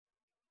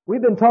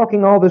We've been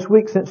talking all this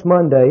week since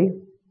Monday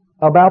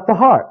about the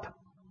heart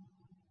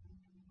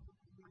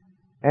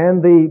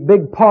and the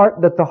big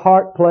part that the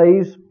heart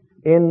plays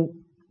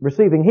in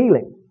receiving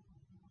healing.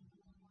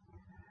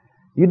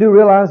 You do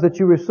realize that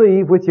you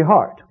receive with your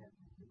heart.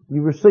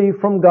 You receive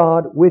from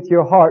God with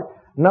your heart,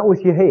 not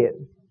with your head,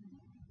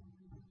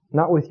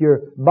 not with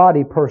your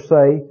body per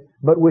se,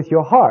 but with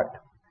your heart.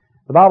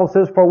 The Bible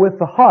says, "For with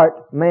the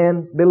heart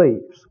man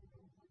believes."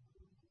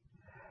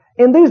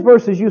 In these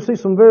verses you see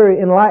some very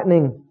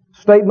enlightening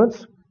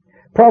statements.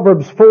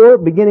 Proverbs 4,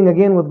 beginning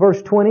again with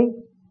verse 20.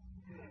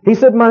 He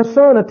said, "My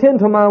son, attend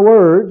to my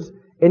words,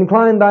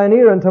 incline thine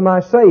ear unto my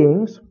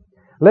sayings.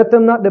 Let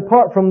them not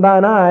depart from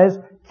thine eyes,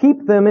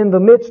 keep them in the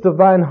midst of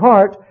thine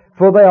heart,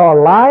 for they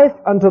are life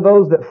unto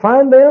those that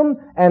find them,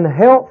 and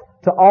health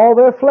to all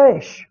their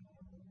flesh.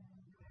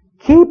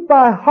 Keep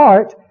thy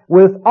heart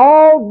with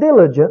all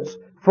diligence,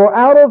 for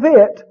out of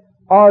it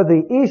are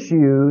the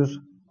issues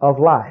of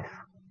life."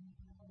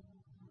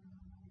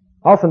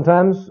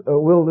 Oftentimes,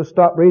 we'll just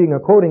stop reading or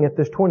quoting at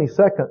this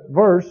 22nd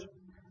verse,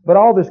 but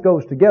all this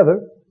goes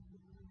together.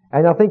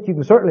 And I think you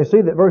can certainly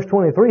see that verse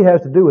 23 has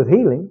to do with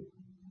healing.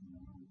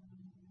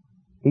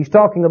 He's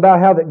talking about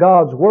how that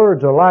God's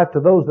words are life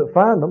to those that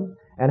find them,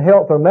 and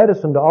health or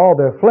medicine to all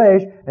their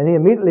flesh, and he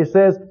immediately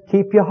says,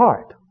 keep your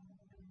heart.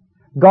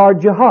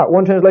 Guard your heart.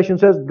 One translation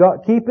says,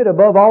 keep it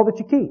above all that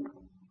you keep.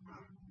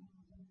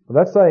 Well,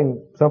 that's saying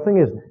something,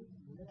 isn't it?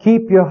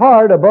 Keep your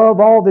heart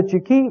above all that you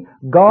keep.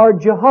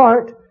 Guard your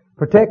heart.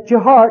 Protect your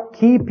heart.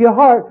 Keep your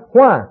heart.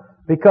 Why?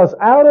 Because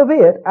out of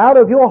it, out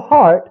of your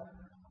heart,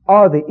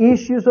 are the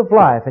issues of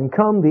life, and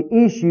come the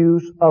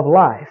issues of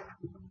life.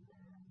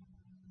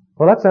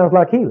 Well, that sounds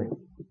like healing.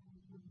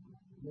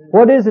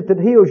 What is it that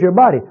heals your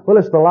body? Well,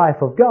 it's the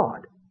life of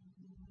God.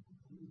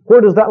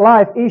 Where does that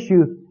life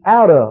issue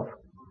out of?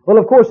 Well,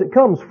 of course, it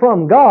comes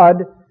from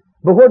God,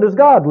 but where does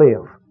God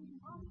live?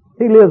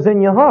 He lives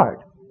in your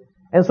heart.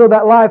 And so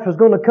that life is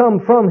going to come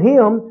from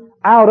Him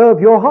out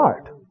of your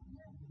heart.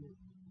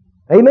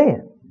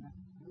 Amen.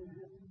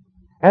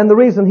 And the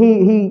reason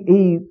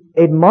He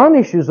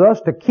admonishes us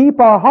to keep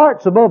our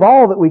hearts above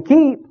all that we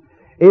keep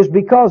is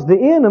because the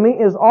enemy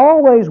is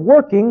always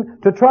working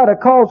to try to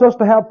cause us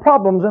to have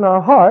problems in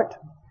our heart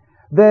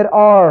that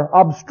are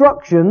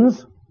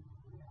obstructions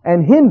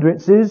and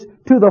hindrances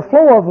to the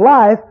flow of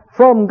life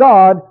from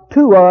God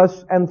to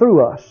us and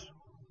through us.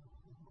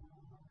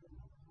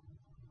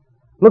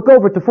 Look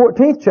over at the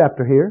 14th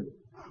chapter here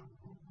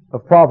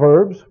of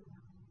Proverbs.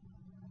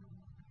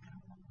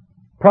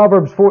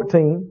 Proverbs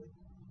 14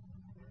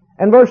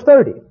 and verse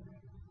 30.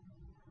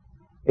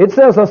 It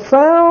says, "A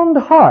sound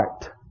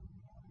heart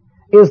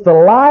is the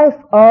life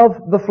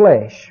of the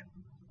flesh."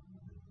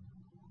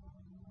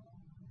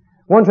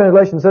 One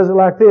translation says it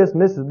like this,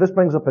 and this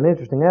brings up an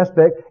interesting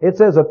aspect. It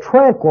says, "A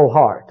tranquil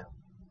heart."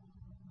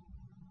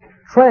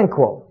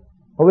 Tranquil.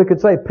 Or we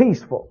could say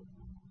peaceful.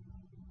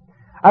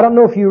 I don't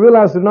know if you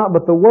realize it or not,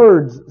 but the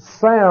words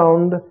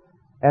sound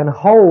and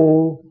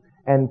whole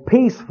and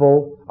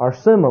peaceful are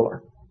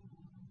similar.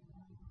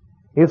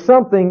 If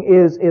something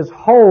is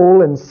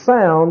whole and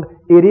sound,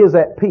 it is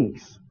at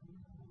peace.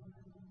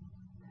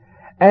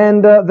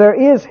 And there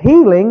is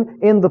healing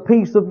in the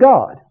peace of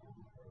God.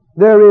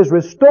 There is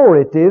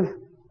restorative,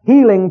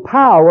 healing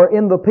power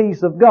in the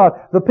peace of God.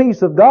 The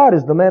peace of God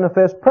is the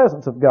manifest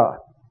presence of God.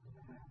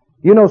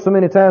 You know, so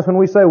many times when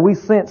we say we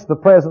sense the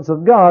presence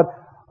of God,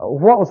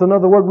 what was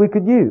another word we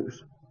could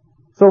use?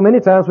 So many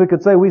times we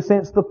could say we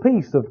sense the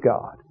peace of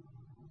God.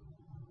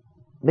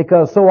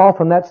 Because so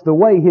often that's the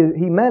way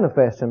He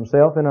manifests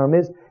Himself in our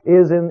midst,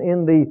 is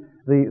in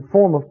the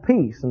form of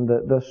peace and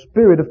the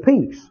spirit of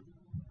peace.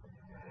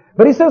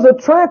 But he says a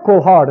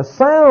tranquil heart, a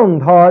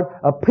sound heart,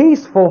 a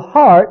peaceful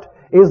heart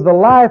is the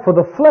life of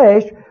the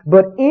flesh,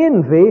 but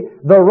envy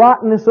the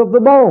rottenness of the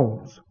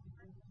bones.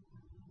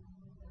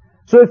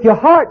 So if your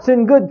heart's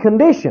in good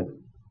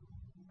condition,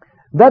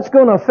 that's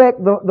going to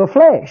affect the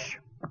flesh.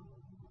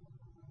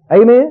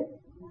 Amen?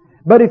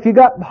 But if you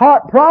got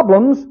heart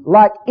problems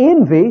like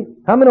envy,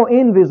 how many know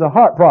envy is a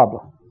heart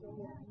problem?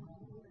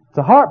 It's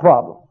a heart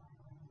problem.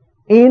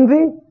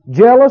 Envy,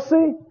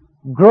 jealousy,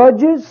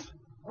 grudges,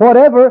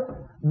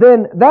 whatever,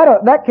 then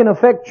that can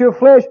affect your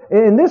flesh.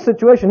 In this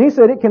situation, he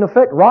said it can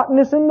affect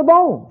rottenness in the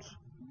bones.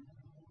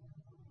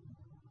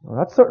 Well,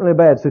 that's certainly a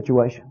bad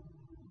situation.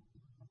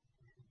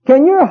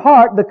 Can your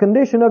heart, the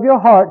condition of your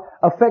heart,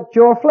 affect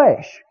your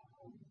flesh?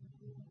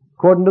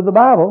 According to the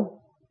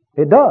Bible,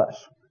 it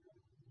does.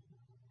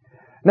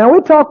 Now,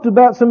 we talked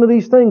about some of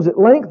these things at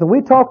length, and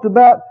we talked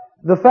about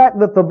the fact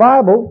that the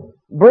Bible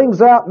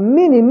brings out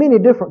many, many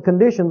different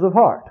conditions of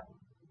heart.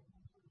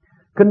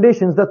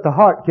 Conditions that the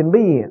heart can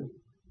be in.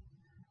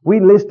 We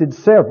listed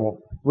several.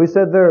 We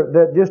said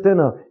that just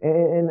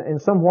in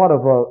somewhat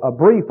of a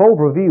brief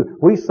overview,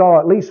 we saw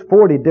at least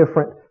 40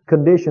 different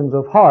conditions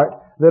of heart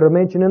that are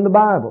mentioned in the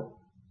Bible.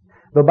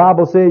 The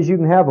Bible says you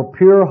can have a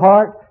pure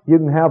heart, you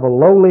can have a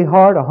lowly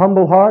heart, a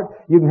humble heart,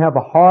 you can have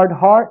a hard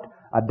heart,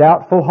 a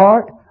doubtful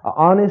heart, an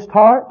honest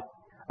heart,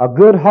 a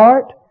good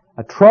heart,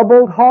 a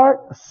troubled heart,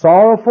 a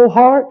sorrowful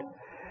heart.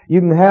 You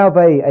can have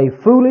a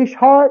foolish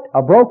heart,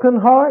 a broken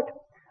heart,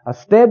 a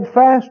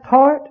steadfast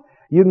heart.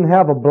 You can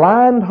have a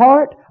blind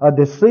heart, a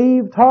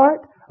deceived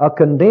heart, a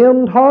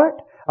condemned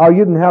heart. Or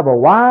you can have a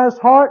wise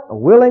heart, a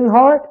willing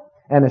heart,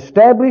 an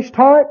established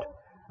heart,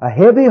 a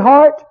heavy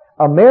heart,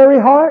 a merry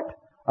heart,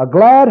 a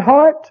glad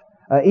heart,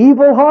 an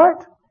evil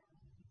heart.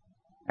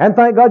 And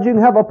thank God you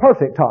can have a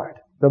perfect heart,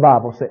 the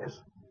Bible says.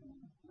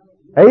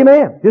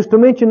 Amen. Just to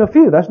mention a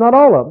few. That's not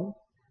all of them.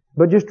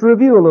 But just to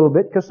review a little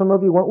bit, because some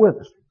of you weren't with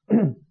us.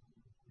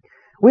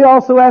 We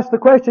also asked the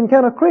question,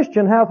 can a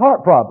Christian have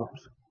heart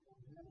problems?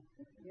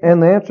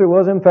 And the answer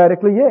was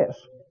emphatically yes.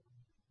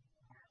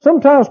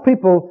 Sometimes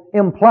people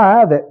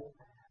imply that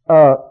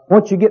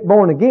once you get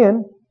born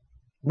again,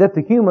 that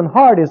the human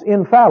heart is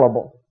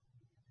infallible,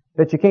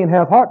 that you can't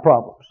have heart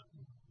problems.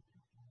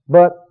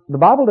 But the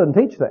Bible doesn't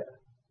teach that.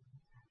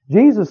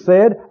 Jesus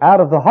said,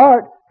 out of the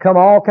heart come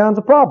all kinds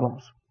of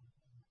problems.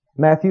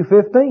 Matthew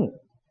 15.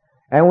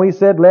 And we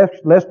said,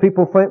 lest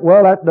people think,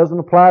 well, that doesn't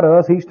apply to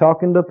us. He's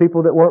talking to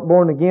people that weren't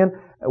born again.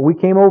 We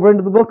came over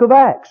into the book of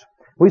Acts.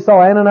 We saw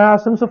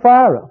Ananias and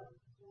Sapphira.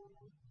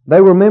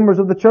 They were members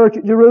of the church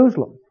at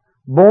Jerusalem,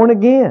 born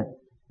again,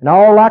 in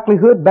all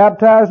likelihood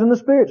baptized in the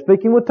Spirit,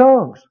 speaking with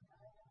tongues.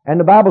 And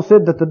the Bible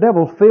said that the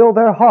devil filled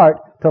their heart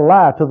to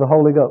lie to the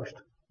Holy Ghost.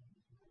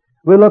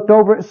 We looked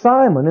over at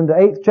Simon in the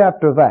 8th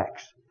chapter of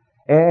Acts.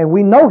 And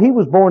we know he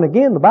was born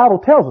again. The Bible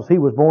tells us he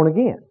was born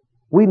again.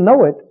 We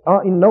know it,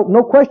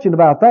 no question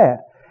about that.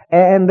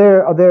 And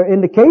their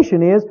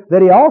indication is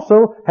that he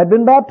also had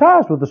been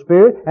baptized with the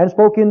Spirit and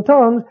spoke in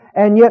tongues,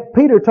 and yet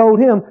Peter told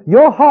him,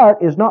 your heart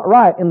is not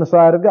right in the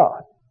sight of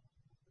God.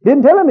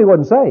 Didn't tell him he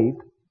wasn't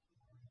saved.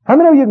 How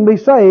many of you can be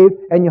saved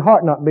and your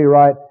heart not be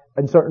right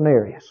in certain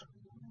areas?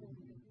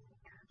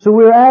 So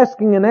we're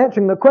asking and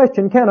answering the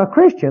question, can a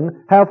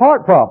Christian have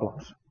heart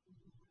problems?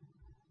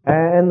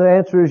 And the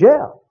answer is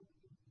yeah.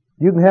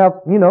 You can have,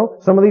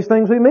 some of these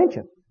things we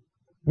mentioned.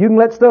 You can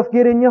let stuff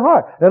get in your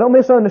heart. Now don't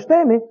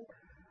misunderstand me.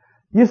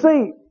 You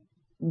see,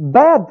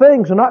 bad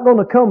things are not going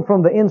to come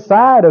from the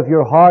inside of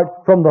your heart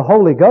from the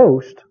Holy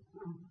Ghost.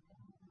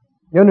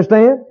 You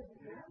understand?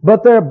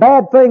 But there are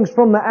bad things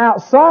from the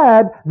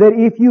outside that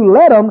if you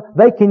let them,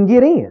 they can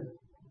get in.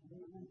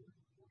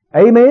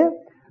 Amen?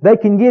 They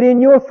can get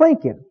in your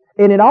thinking.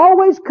 And it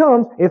always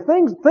comes, if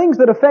things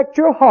that affect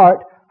your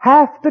heart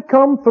have to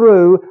come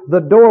through the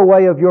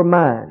doorway of your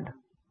mind.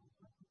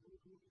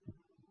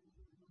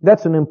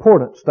 That's an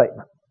important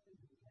statement.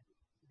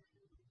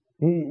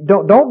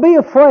 Don't be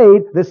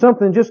afraid that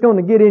something's just going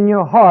to get in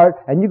your heart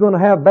and you're going to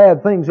have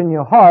bad things in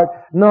your heart.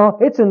 No,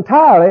 it's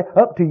entirely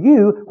up to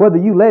you whether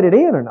you let it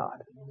in or not.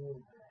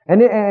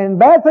 And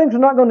bad things are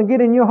not going to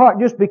get in your heart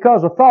just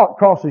because a thought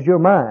crosses your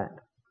mind.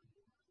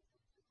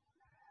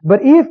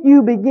 But if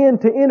you begin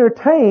to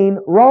entertain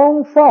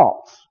wrong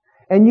thoughts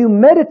and you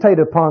meditate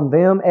upon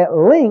them at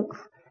length,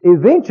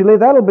 eventually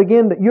that'll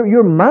begin to,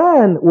 your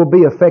mind will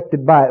be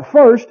affected by it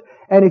first.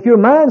 And if your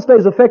mind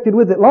stays affected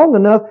with it long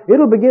enough,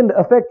 it'll begin to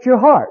affect your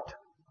heart.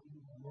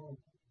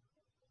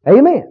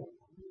 Amen.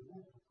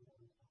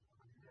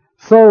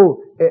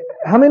 So,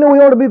 how many know we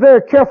ought to be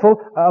very careful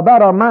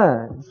about our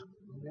minds?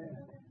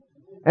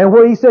 And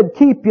where he said,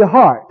 keep your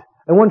heart.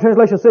 And one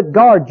translation said,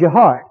 guard your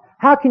heart.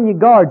 How can you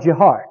guard your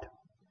heart?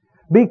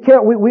 Be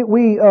careful.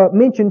 We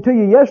mentioned to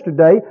you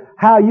yesterday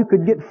how you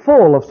could get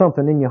full of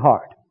something in your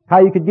heart. How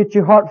you could get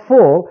your heart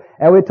full.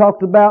 And we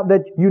talked about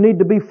that you need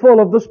to be full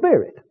of the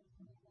Spirit.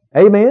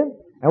 Amen?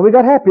 And we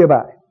got happy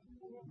about it.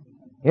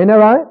 Isn't that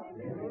right?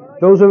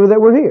 Those of you that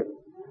were here.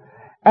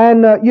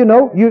 And,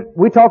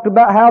 we talked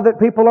about how that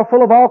people are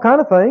full of all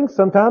kind of things,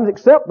 sometimes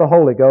except the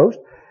Holy Ghost.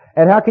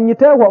 And how can you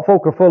tell what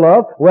folk are full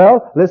of?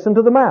 Well, listen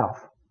to the mouth.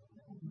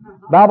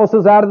 Bible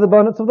says out of the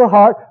abundance of the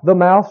heart, the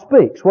mouth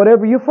speaks.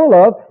 Whatever you're full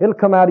of, it'll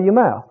come out of your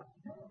mouth.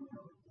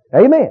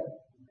 Amen.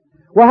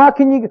 Well, how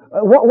can you,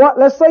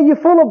 let's say you're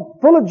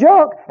full of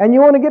junk and you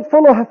want to get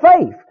full of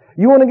faith.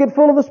 You want to get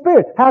full of the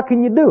Spirit. How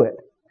can you do it?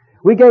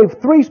 We gave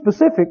 3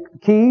 specific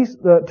keys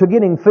to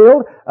getting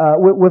filled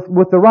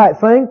with the right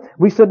thing.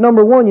 We said,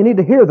 number 1, you need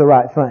to hear the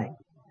right thing.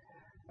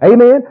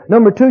 Amen.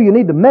 Number 2, you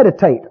need to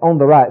meditate on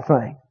the right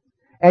thing.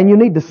 And you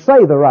need to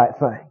say the right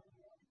thing.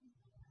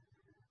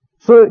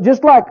 So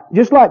just like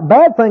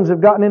bad things have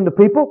gotten into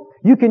people,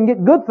 you can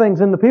get good things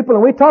into people.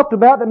 And we talked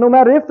about that no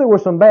matter if there were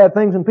some bad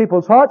things in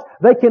people's hearts,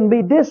 they can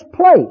be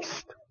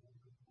displaced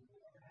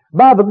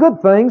by the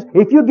good things.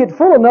 If you get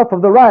full enough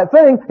of the right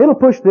thing, it'll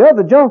push the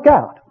other junk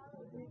out.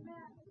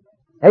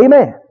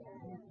 Amen.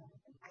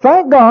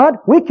 Thank God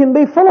we can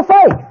be full of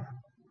faith.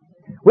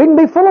 We can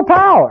be full of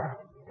power.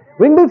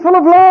 We can be full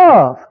of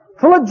love,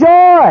 full of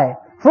joy,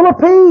 full of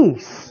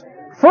peace,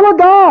 full of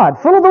God,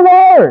 full of the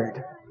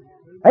Word.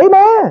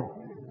 Amen.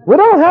 We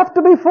don't have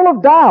to be full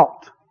of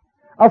doubt,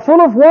 or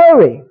full of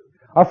worry,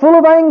 or full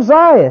of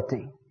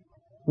anxiety.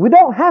 We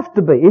don't have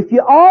to be. If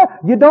you are,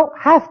 you don't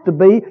have to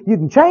be. You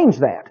can change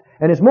that.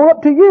 And it's more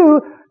up to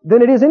you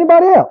than it is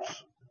anybody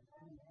else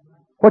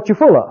what you're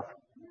full of.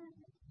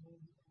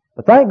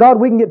 But thank God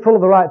we can get full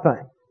of the right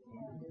thing.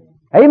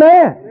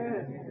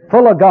 Amen.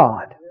 Full of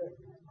God.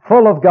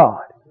 Full of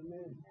God.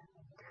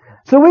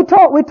 So we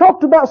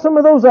talked about some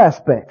of those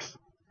aspects.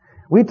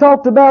 We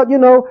talked about,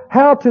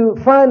 how to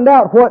find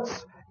out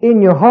what's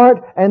in your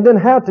heart and then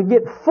how to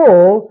get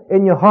full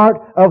in your heart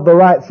of the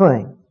right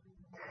thing.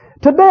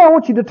 Today I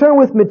want you to turn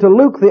with me to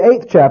Luke the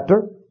 8th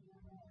chapter.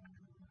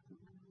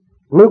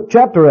 Luke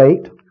chapter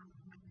 8.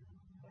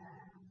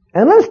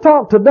 And let's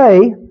talk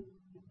today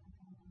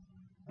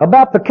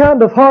about the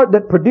kind of heart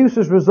that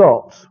produces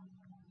results.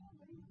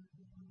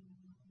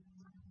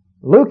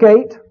 Luke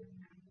 8,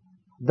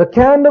 the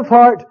kind of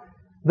heart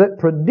that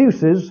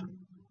produces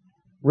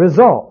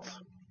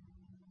results.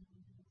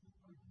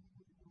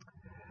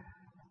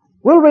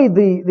 We'll read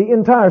the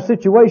entire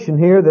situation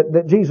here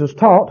that Jesus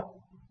taught,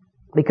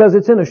 because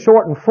it's in a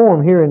shortened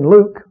form here in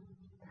Luke.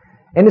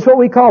 And it's what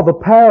we call the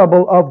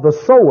parable of the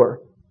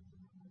sower.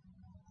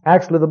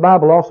 Actually, the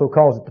Bible also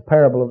calls it the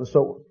parable of the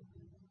sower.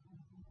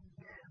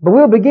 But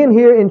we'll begin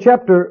here in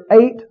chapter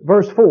 8,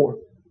 verse 4.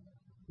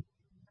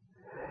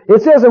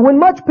 It says, "And when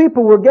much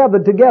people were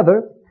gathered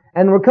together,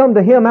 and were come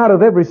to him out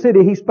of every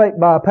city, he spake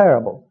by a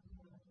parable.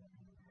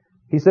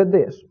 He said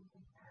this,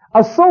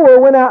 A sower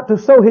went out to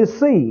sow his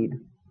seed,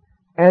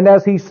 and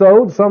as he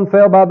sowed, some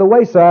fell by the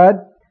wayside,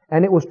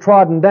 and it was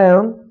trodden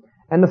down,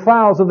 and the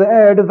fowls of the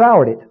air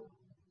devoured it.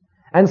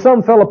 And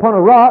some fell upon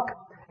a rock,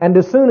 and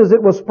as soon as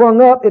it was sprung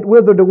up, it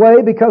withered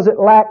away, because it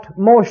lacked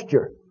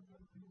moisture.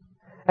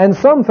 And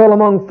some fell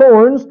among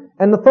thorns,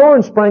 and the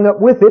thorns sprang up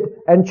with it,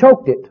 and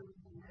choked it.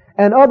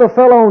 And other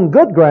fell on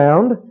good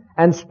ground,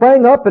 and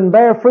sprang up and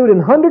bare fruit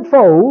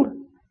 100-fold.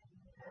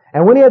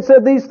 And when he had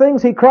said these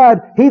things, he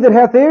cried, He that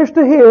hath ears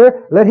to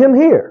hear, let him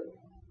hear.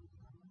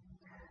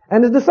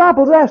 And his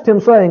disciples asked him,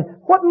 saying,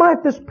 What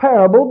might this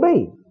parable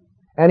be?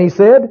 And he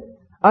said,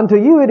 Unto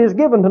you it is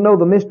given to know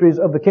the mysteries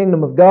of the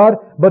kingdom of God,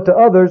 but to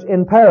others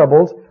in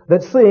parables,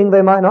 that seeing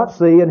they might not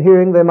see, and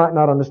hearing they might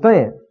not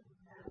understand.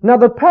 Now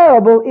the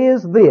parable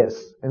is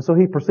this." And so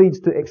he proceeds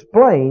to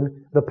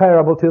explain the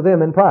parable to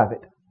them in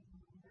private.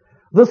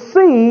 "The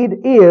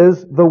seed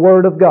is the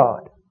word of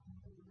God.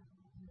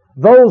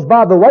 Those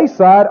by the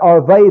wayside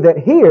are they that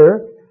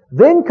hear.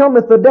 Then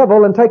cometh the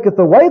devil and taketh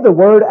away the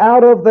word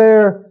out of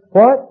their,"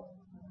 what?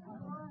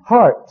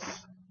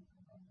 "Hearts.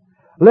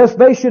 Lest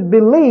they should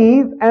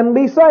believe and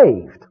be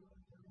saved.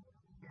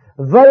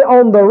 They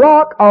on the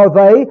rock are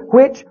they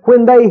which,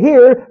 when they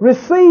hear,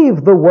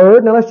 receive the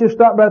word." Now let's just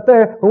stop right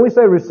there. When we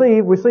say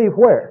receive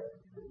where?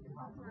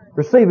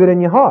 Receive it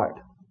in your heart.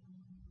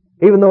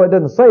 Even though it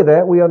doesn't say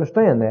that, we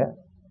understand that.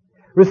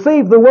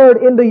 Receive the word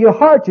into your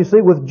heart, you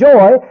see, with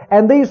joy,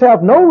 and these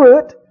have no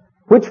root,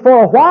 which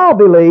for a while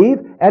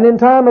believe, and in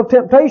time of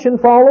temptation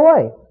fall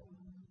away.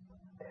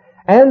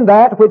 And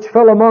that which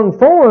fell among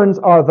thorns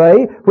are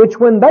they, which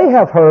when they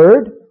have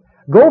heard,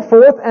 go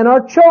forth and are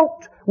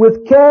choked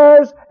with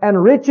cares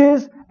and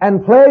riches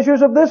and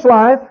pleasures of this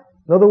life.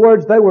 In other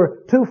words, they were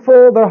too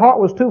full, their heart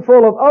was too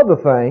full of other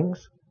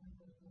things.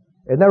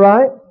 Isn't that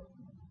right?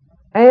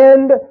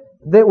 And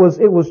it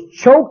was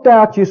choked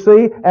out, you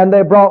see, and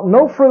they brought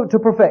no fruit to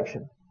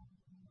perfection.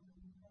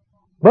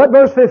 But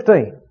verse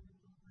 15.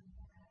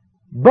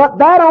 "But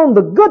that on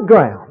the good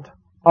ground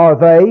are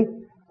they,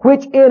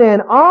 which in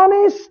an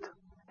honest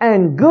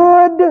and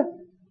good,"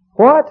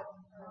 what?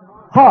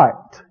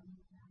 "Heart,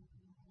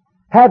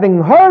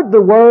 having heard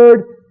the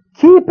word,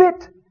 keep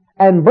it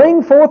and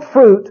bring forth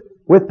fruit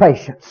with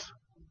patience."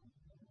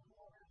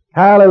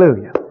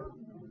 Hallelujah.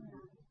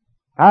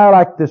 I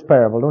like this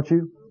parable, don't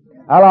you?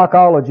 I like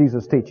all of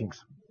Jesus'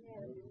 teachings.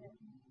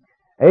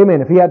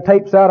 Amen. If he had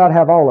tapes out, I'd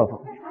have all of them.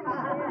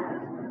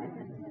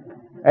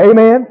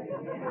 Amen.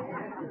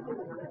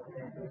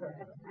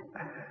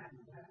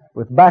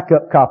 With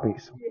backup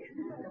copies.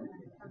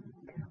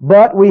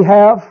 But we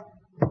have,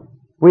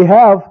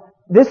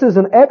 this is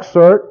an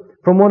excerpt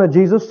from one of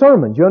Jesus'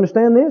 sermons. You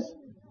understand this?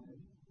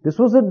 This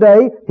was the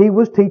day he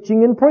was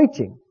teaching and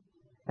preaching.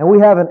 And we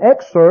have an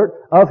excerpt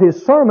of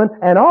his sermon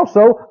and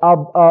also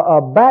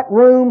a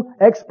backroom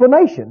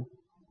explanation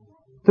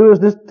to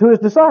his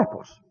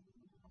disciples.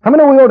 How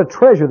many know we ought to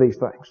treasure these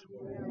things?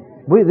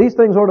 These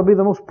things ought to be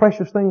the most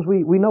precious things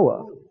we know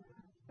of.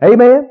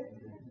 Amen?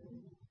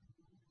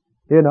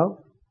 You know,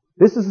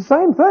 this is the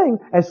same thing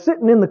as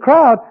sitting in the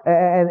crowd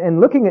and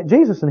looking at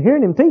Jesus and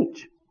hearing him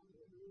teach.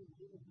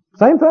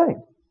 Same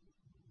thing.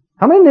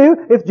 How many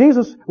knew if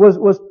Jesus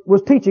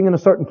was teaching in a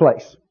certain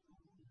place,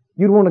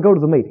 you'd want to go to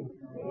the meeting?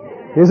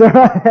 Is that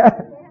right?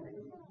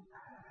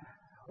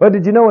 But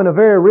did you know in a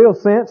very real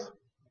sense,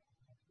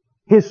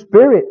 His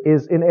Spirit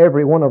is in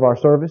every one of our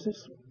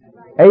services.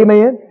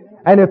 Amen.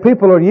 And if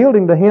people are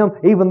yielding to Him,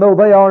 even though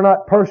they are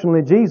not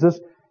personally Jesus,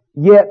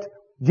 yet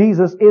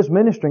Jesus is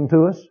ministering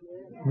to us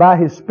by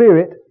His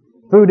Spirit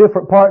through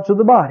different parts of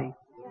the body.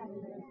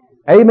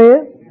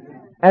 Amen.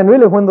 And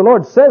really when the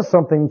Lord says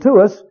something to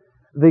us,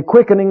 the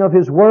quickening of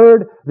His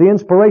Word, the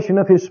inspiration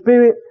of His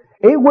Spirit,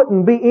 it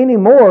wouldn't be any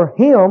more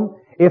Him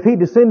if He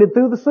descended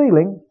through the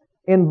ceiling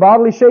in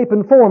bodily shape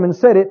and form and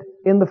said it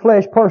in the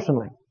flesh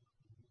personally.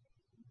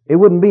 It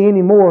wouldn't be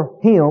any more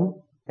Him,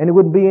 and it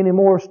wouldn't be any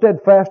more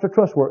steadfast or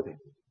trustworthy.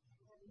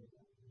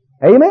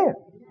 Amen.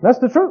 That's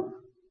the truth.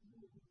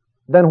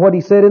 than what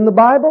He said in the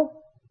Bible,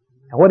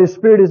 and what His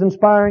Spirit is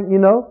inspiring,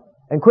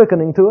 and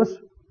quickening to us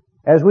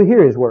as we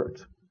hear His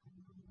words.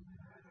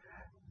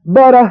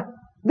 But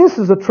this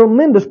is a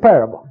tremendous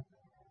parable.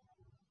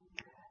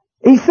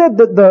 He said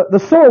that the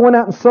sower went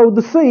out and sowed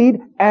the seed,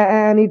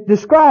 and he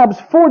describes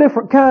 4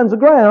 different kinds of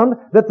ground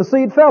that the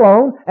seed fell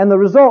on and the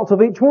results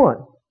of each one.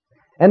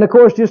 And of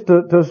course, just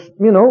to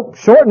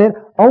shorten it,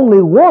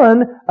 only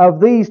one of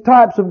these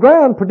types of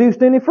ground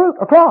produced any fruit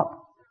or crop.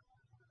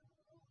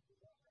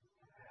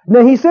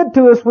 Now he said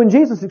to us when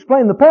Jesus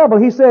explained the parable,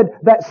 He said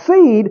that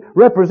seed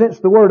represents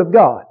the Word of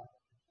God.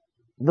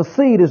 The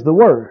seed is the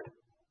Word.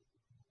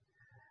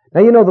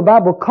 Now the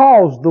Bible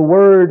calls the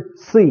Word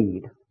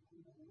seed.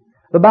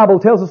 The Bible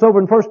tells us over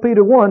in 1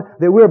 Peter 1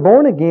 that we're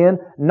born again,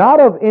 not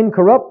of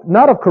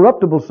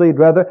corruptible seed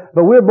rather,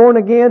 but we're born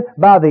again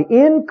by the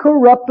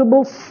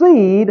incorruptible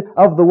seed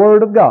of the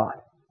Word of God.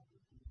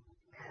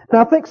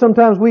 Now I think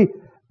sometimes we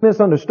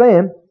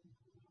misunderstand.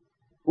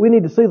 We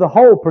need to see the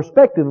whole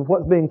perspective of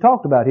what's being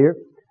talked about here.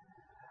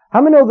 How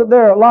many know that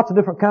there are lots of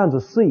different kinds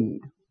of seed?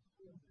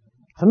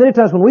 So many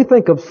times when we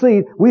think of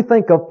seed, we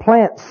think of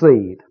plant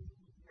seed.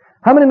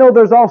 How many know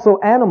there's also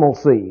animal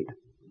seed?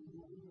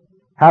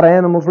 How do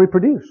animals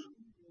reproduce?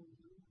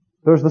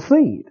 There's the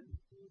seed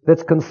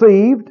that's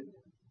conceived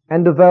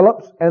and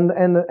develops and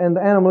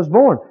the animal is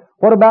born.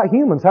 What about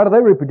humans? How do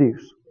they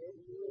reproduce?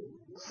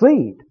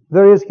 Seed.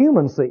 There is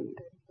human seed.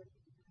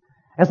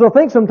 And so I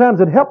think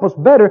sometimes it'd help us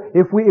better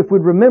if we'd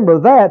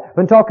remember that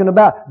when talking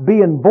about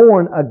being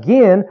born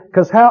again,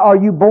 because how are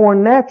you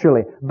born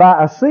naturally?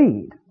 By a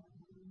seed.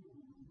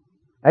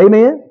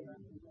 Amen?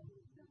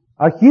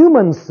 A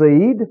human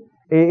seed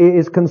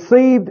is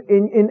conceived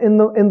in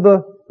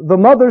the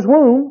mother's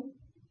womb,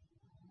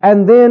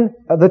 and then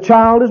the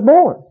child is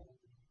born.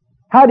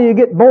 How do you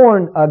get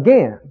born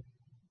again?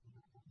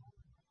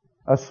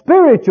 A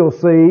spiritual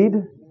seed,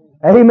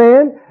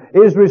 amen,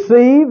 is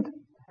received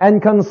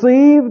and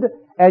conceived,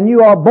 and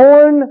you are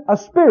born a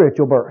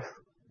spiritual birth.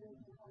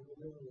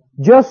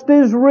 Just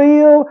as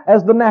real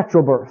as the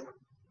natural birth.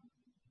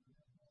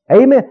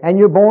 Amen. And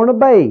you're born a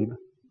babe.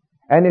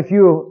 And if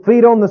you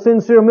feed on the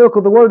sincere milk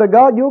of the Word of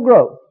God, you'll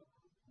grow.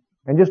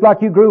 And just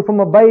like you grew from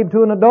a babe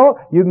to an adult,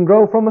 you can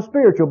grow from a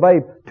spiritual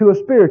babe to a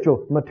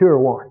spiritual mature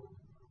one.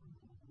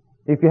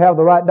 If you have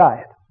the right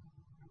diet.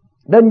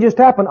 It doesn't just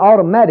happen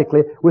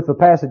automatically with the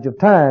passage of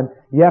time.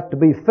 You have to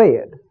be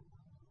fed.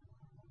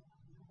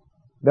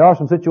 There are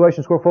some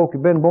situations where folk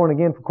have been born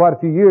again for quite a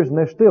few years and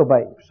they're still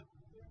babes.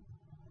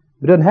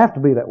 It doesn't have to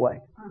be that way.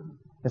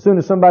 As soon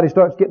as somebody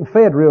starts getting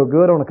fed real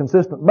good on a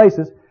consistent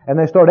basis and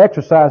they start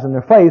exercising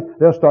their faith,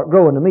 they'll start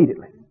growing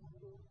immediately.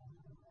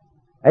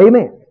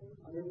 Amen.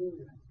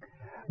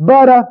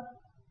 But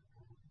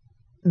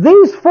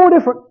these 4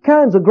 different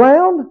kinds of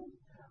ground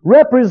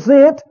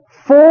represent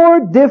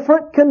 4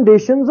 different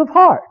conditions of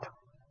heart.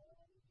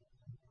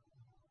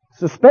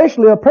 It's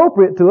especially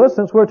appropriate to us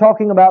since we're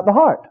talking about the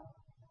heart.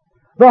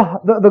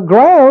 The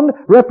ground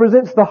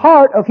represents the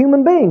heart of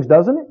human beings,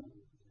 doesn't it?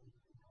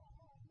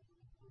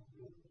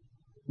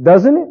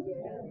 Doesn't it?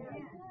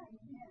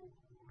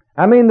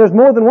 I mean, there's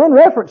more than one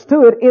reference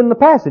to it in the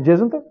passage,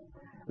 isn't there?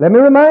 Let me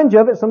remind you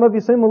of it. Some of you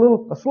seem a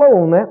little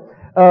slow on that.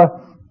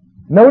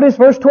 Notice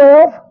verse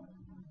 12.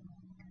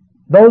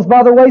 Those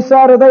by the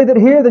wayside are they that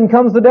hear, then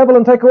comes the devil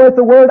and take away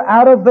the word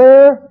out of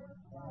their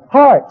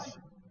hearts.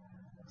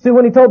 See,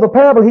 when he told the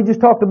parable, he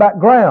just talked about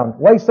ground,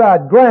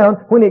 wayside ground.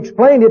 When he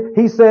explained it,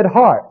 he said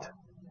heart.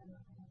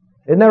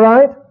 Isn't that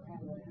right?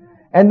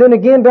 And then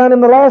again, down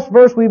in the last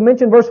verse, we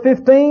mentioned verse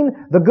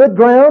 15, the good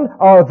ground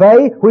are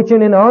they which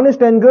in an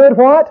honest and good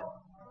what?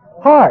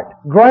 Heart.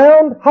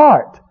 Ground,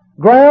 heart.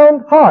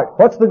 Ground, heart.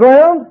 What's the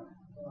ground?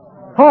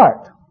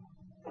 Heart.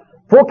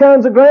 4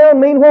 kinds of ground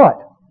mean what?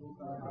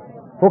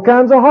 4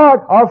 kinds of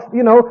heart are,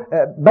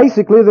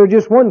 basically they're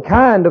just one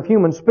kind of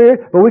human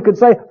spirit, but we could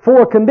say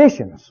 4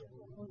 conditions.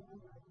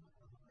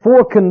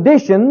 4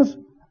 conditions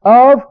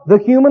of the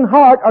human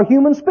heart or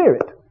human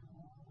spirit.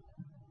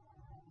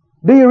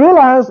 Do you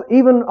realize,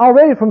 even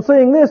already from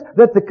seeing this,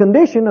 that the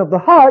condition of the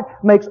heart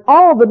makes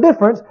all the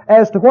difference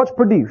as to what's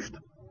produced?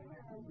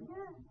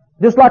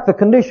 Just like the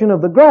condition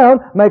of the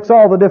ground makes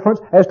all the difference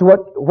as to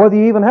whether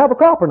you even have a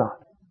crop or not.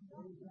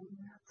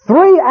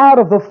 3 out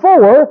of the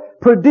 4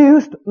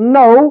 produced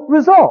no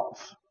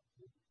results.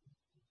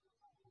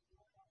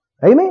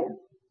 Amen.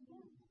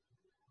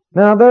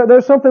 Now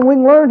there's something we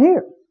can learn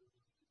here.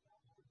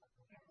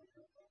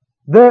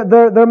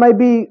 There may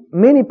be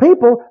many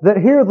people that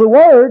hear the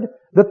Word,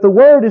 that the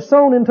Word is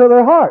sown into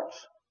their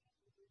hearts.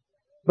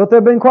 But there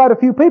have been quite a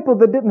few people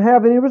that didn't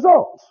have any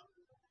results.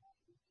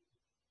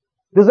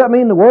 Does that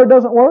mean the Word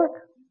doesn't work?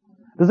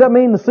 Does that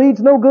mean the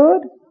seed's no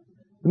good?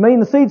 Does it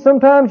mean the seed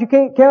sometimes you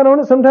can't count on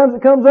it, sometimes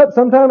it comes up,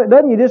 sometimes it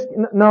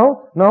doesn't?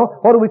 No.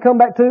 What do we come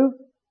back to?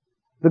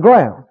 The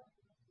ground.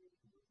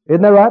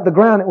 Isn't that right? The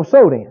ground it was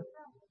sowed in.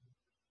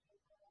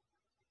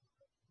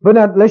 But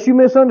now, unless you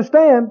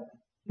misunderstand,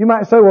 you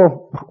might say,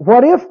 well,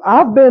 what if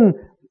I've been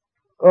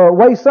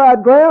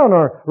wayside ground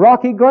or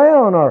rocky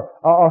ground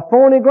or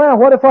thorny ground?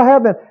 What if I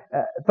have been?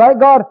 Thank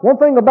God, one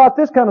thing about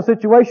this kind of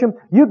situation,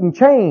 you can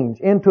change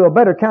into a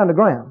better kind of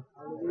ground.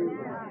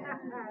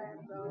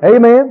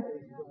 Amen?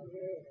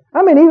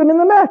 I mean, even in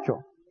the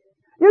natural.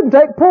 You can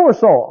take poor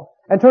soil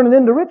and turn it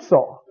into rich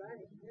soil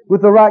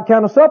with the right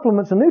kind of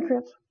supplements and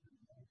nutrients.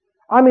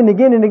 I mean,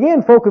 again and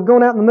again, folk have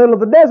gone out in the middle of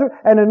the desert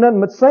and there's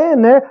nothing but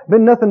sand there,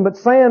 been nothing but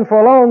sand for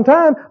a long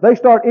time. They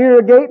start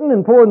irrigating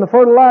and pouring the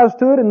fertilizer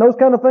to it and those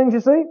kind of things, you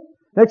see.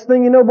 Next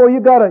thing you know, boy, you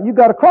got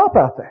a crop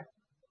out there.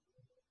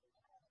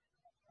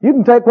 You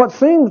can take what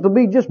seems to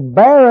be just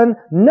barren,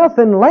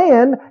 nothing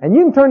land, and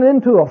you can turn it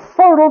into a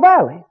fertile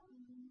valley.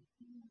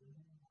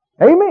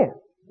 Amen.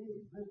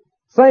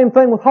 Same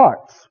thing with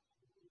hearts.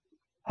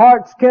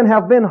 Hearts can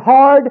have been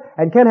hard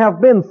and can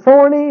have been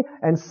thorny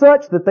and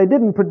such that they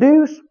didn't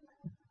produce.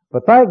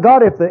 But thank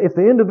God if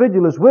the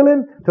individual is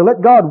willing to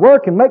let God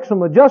work and make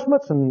some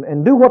adjustments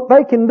and do what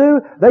they can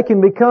do, they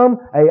can become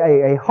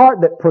a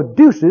heart that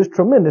produces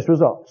tremendous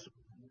results.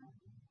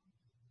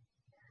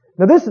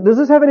 Now does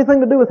this have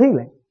anything to do with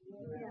healing?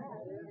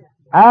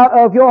 Out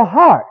of your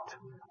heart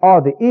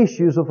are the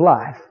issues of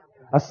life.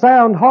 A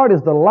sound heart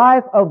is the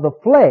life of the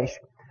flesh.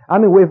 I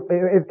mean,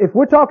 if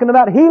we're talking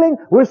about healing,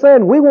 we're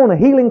saying we want a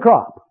healing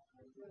crop.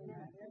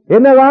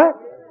 Isn't that right?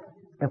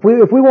 If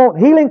we want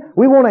healing,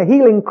 we want a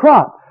healing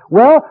crop.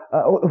 Well,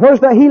 where's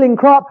that healing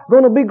crop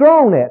going to be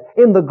grown at?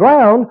 In the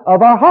ground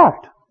of our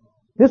heart.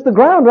 It's the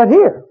ground right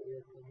here.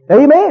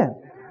 Amen.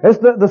 It's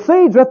the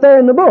seeds right there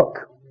in the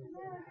book.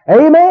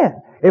 Amen.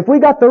 If we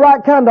got the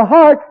right kind of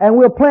heart and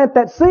we'll plant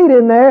that seed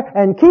in there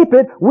and keep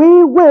it,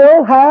 we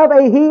will have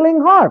a healing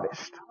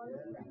harvest.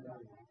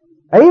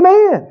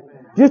 Amen.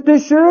 Just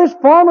as sure as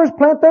farmers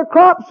plant their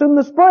crops in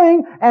the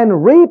spring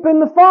and reap in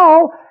the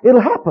fall, it'll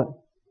happen.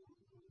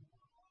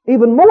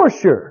 Even more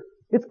sure,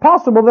 it's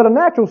possible that a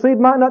natural seed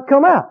might not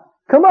come up.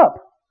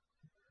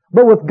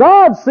 But with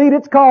God's seed,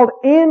 it's called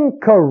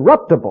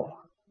incorruptible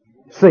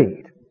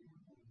seed.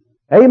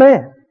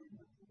 Amen.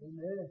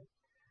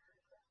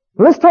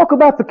 Let's talk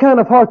about the kind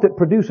of heart that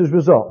produces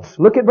results.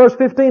 Look at verse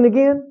 15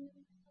 again.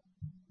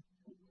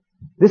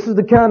 This is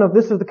the kind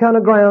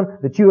of ground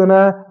that you and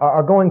I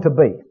are going to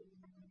be.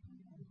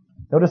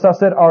 Notice I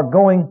said are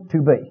going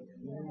to be.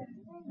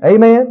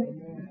 Amen?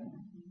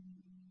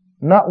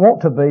 Not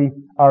want to be,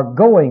 are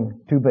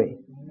going to be.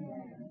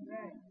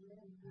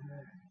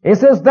 It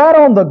says that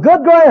on the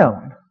good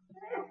ground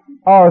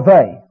are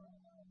they.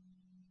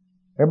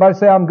 Everybody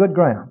say, I'm good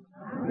ground.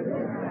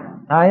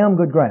 I am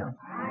good ground.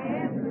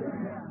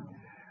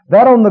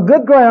 That on the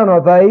good ground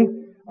are they,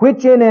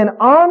 which in an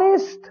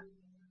honest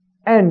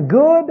and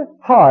good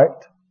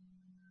heart,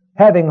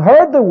 having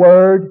heard the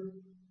word,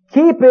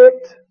 keep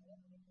it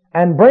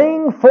and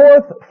bring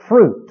forth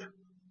fruit.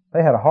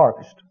 They had a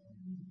harvest.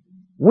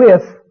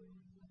 With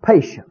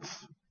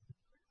patience.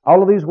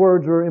 All of these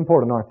words are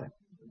important, aren't they?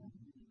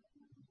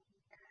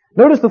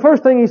 Notice the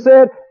first thing he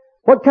said,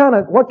 what kind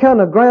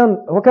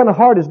of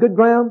heart is good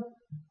ground?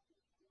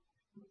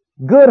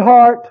 Good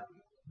heart,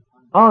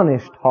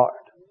 honest heart.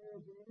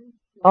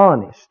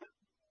 Honest.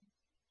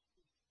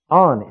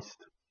 Honest.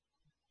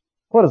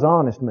 What does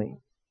honest mean?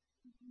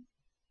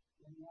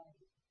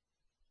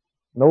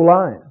 No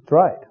lying. That's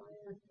right.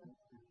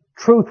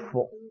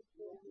 Truthful.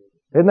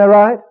 Isn't that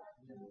right?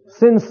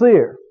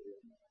 Sincere.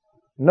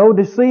 No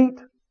deceit.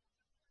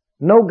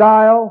 No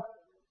guile.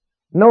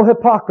 No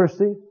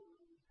hypocrisy.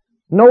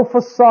 No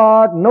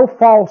facade. No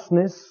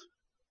falseness.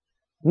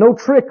 No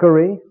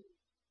trickery.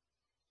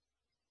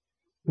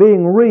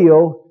 Being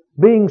real.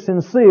 Being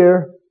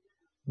sincere.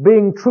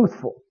 Being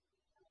truthful.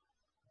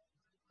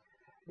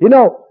 You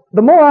know,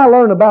 the more I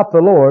learn about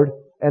the Lord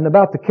and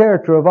about the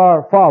character of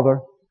our Father,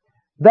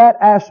 that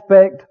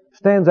aspect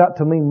stands out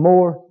to me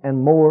more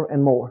and more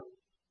and more.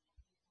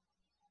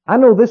 I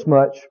know this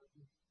much.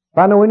 If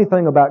I know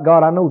anything about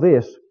God, I know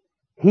this.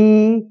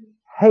 He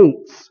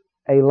hates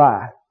a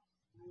lie.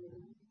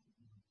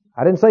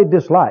 I didn't say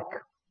dislike.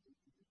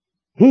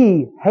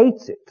 He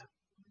hates it.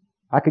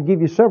 I could give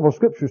you several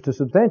scriptures to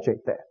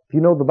substantiate that. If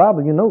you know the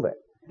Bible, you know that.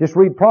 Just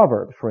read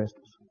Proverbs, for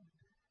instance.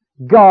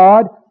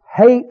 God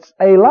hates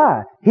a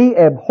lie. He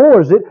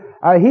abhors it.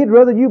 He'd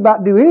rather you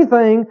about do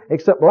anything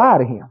except lie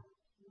to Him.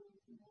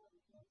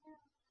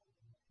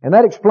 And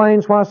that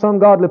explains why some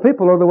godly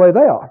people are the way they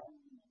are.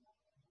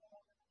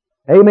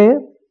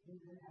 Amen?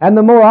 And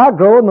the more I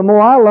grow and the more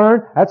I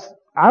learn,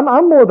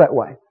 I'm more that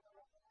way.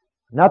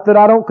 Not that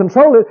I don't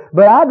control it,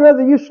 but I'd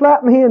rather you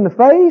slap me in the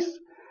face.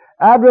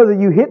 I'd rather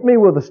you hit me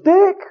with a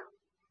stick.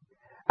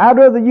 I'd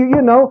rather you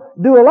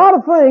do a lot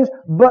of things,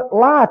 but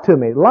lie to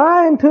me.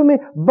 Lying to me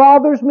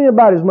bothers me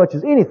about as much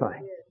as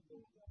anything.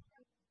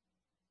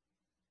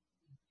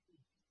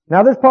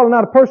 Now, there's probably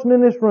not a person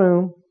in this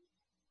room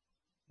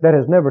that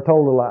has never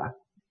told a lie.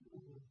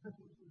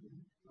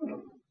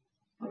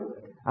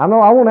 I know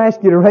I won't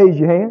ask you to raise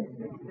your hand.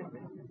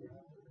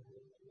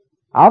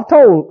 I've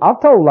told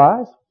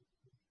lies.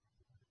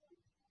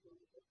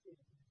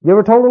 You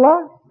ever told a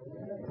lie?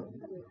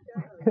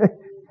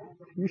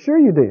 You sure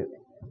you did?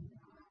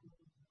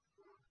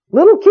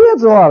 Little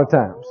kids a lot of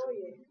times.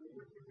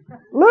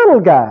 Little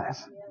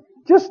guys.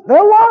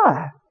 They'll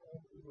lie.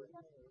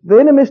 The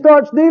enemy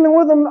starts dealing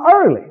with them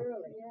early.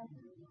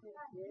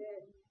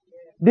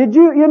 Did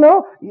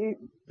you,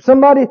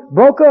 somebody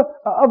broke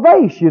a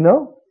vase,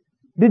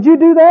 Did you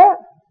do that?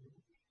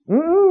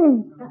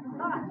 Mm-mm.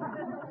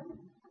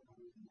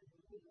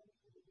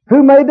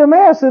 Who made the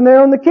mess in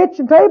there on the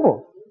kitchen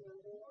table?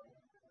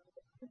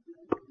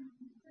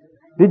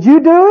 Did you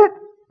do it?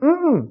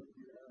 Mm-mm.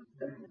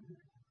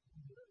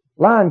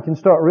 Lying can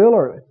start real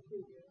early.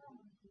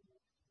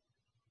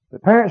 The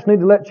parents need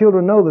to let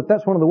children know that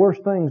that's one of the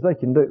worst things they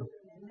can do.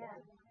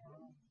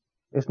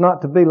 It's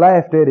not to be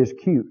laughed at as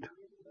cute.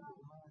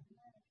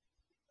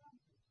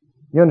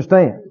 You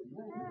understand?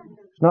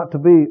 It's not to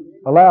be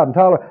allowed and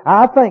tolerated.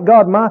 I thank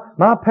God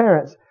my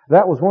parents,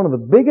 that was one of the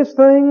biggest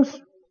things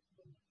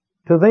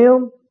to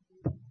them.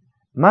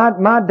 My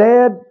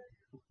dad,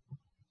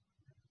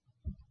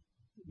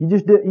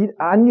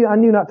 I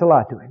knew not to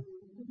lie to him.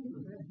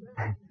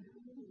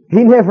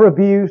 He never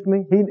abused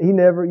me. He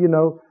never,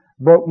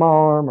 broke my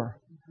arm or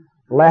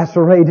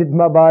lacerated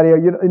my body, or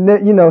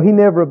he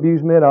never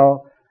abused me at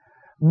all.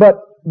 But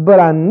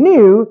I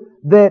knew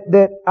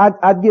that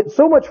I'd get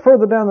so much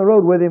further down the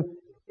road with him,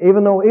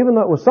 even though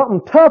it was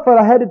something tough that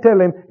I had to tell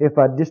him, if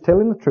I'd just tell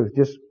him the truth.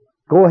 Just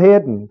go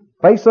ahead and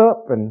face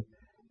up and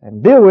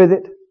deal with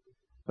it,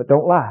 but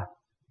don't lie.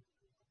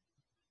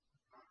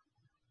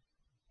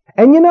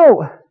 And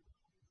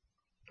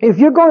if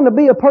you're going to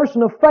be a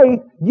person of faith,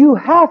 you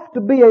have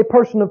to be a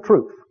person of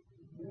truth.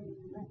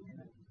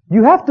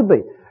 You have to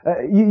be.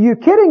 You're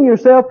kidding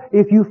yourself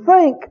if you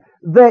think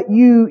that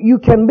you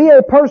can be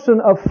a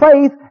person of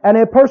faith and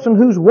a person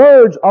whose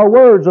words are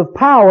words of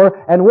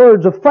power and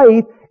words of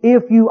faith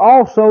if you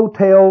also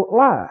tell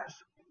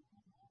lies.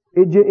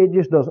 It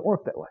just doesn't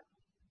work that way.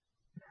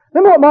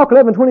 Remember what Mark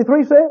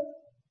 11:23 said?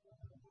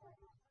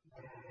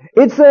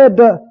 It said,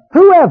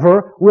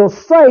 whoever will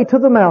say to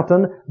the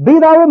mountain, be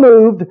thou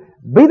removed,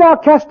 be thou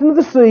cast into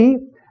the sea,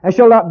 and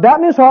shall not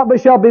doubt in his heart,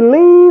 but shall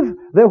believe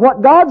that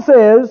what God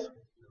says.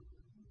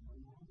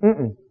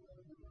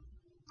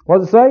 What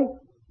does it say?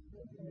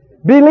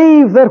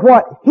 Believe that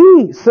what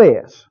He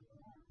says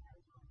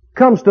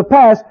comes to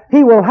pass.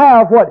 He will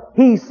have what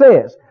He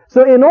says.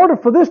 So in order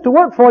for this to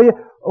work for you,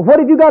 what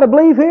have you got to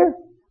believe here?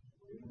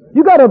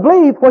 You got to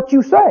believe what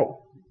you say.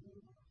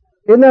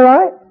 Isn't that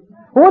right?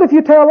 Well, what if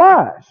you tell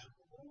lies?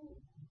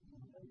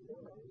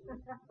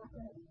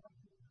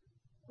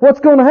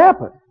 What's going to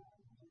happen?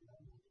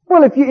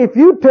 Well, if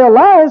you tell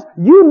lies,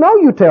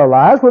 you tell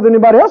lies, whether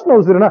anybody else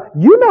knows it or not.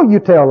 You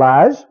tell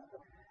lies.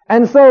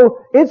 And so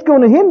it's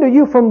going to hinder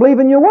you from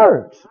believing your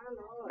words.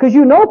 Because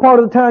part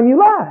of the time you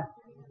lie.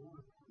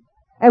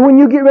 And when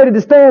you get ready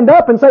to stand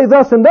up and say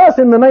thus and thus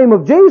in the name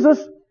of Jesus,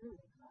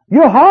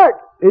 your heart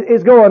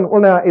is going, well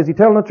now, is he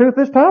telling the truth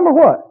this time or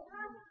what?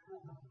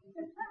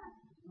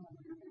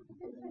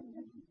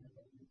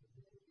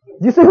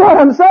 You see what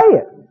I'm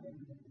saying?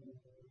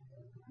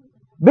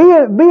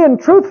 Being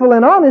truthful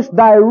and honest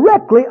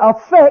directly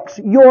affects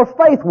your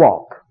faith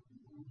walk.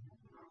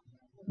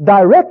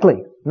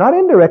 Directly. Not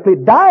indirectly,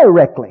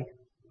 directly.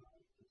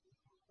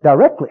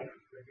 Directly.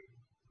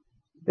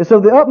 It's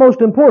of the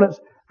utmost importance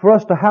for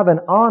us to have an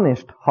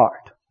honest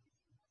heart.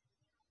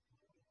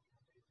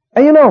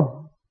 And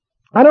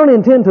I don't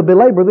intend to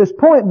belabor this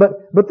point,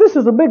 but this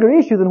is a bigger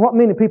issue than what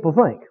many people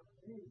think.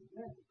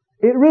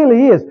 It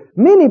really is.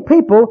 Many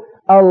people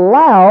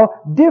allow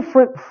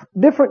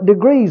different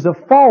degrees of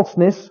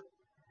falseness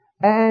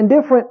and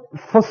different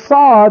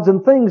facades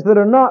and things that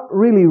are not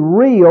really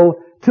real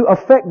to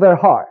affect their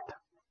heart.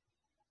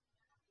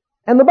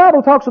 And the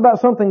Bible talks about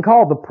something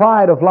called the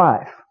pride of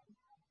life.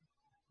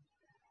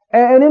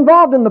 And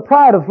involved in the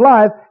pride of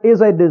life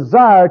is a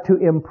desire to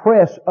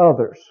impress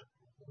others.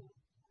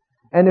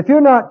 And if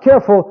you're not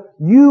careful,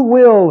 you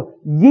will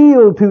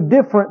yield to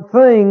different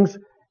things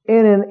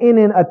in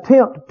an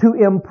attempt to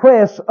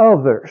impress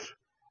others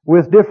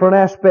with different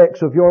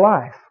aspects of your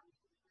life.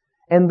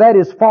 And that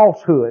is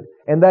falsehood.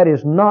 And that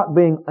is not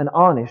being an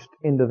honest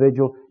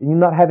individual. And you're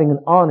not having an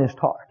honest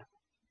heart.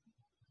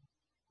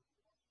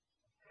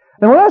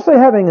 Now when I say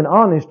having an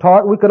honest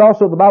heart,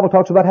 the Bible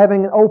talks about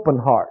having an open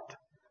heart.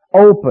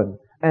 Open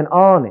and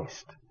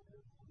honest.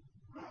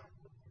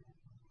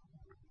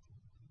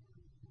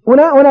 When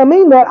I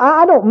mean that,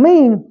 I don't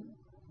mean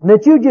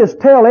that you just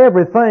tell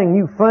everything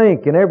you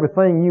think and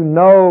everything you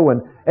know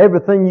and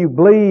everything you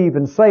believe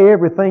and say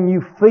everything you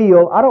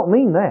feel. I don't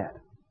mean that.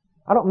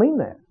 I don't mean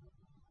that.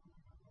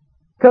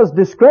 Because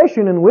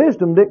discretion and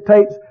wisdom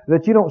dictates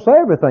that you don't say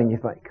everything you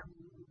think.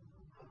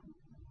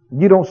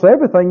 You don't say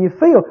everything you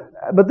feel.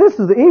 But this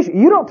is the issue.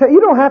 You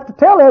don't have to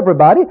tell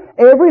everybody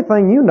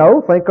everything you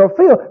know, think, or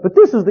feel. But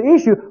this is the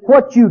issue.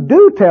 What you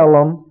do tell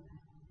them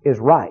is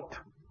right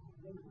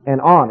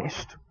and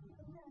honest.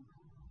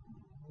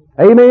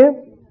 Amen?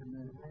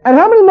 And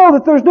how many know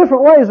that there's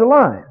different ways of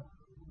lying?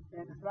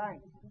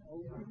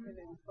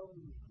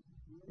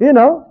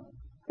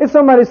 If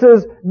somebody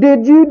says,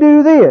 did you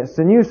do this?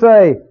 And you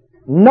say,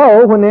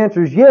 no, when the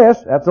answer is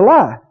yes, that's a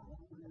lie.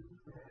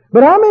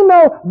 But how many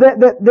know that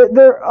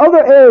there are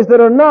other areas that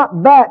are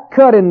not that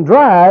cut and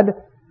dried,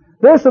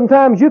 There's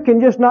sometimes you can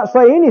just not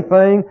say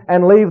anything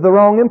and leave the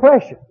wrong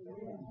impression.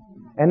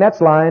 And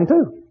that's lying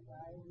too.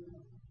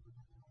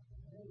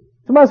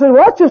 Somebody says,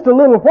 well, that's just a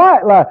little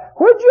white lie.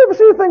 Where'd you ever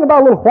see anything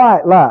about a little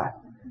white lie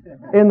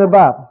in the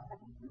Bible?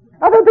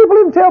 I've had people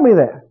even tell me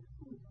that.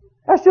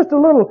 That's just a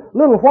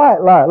little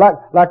white lie.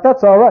 Like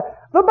that's all right.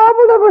 The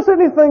Bible never said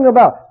anything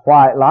about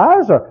white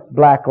lies or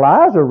black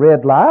lies or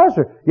red lies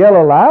or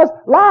yellow lies.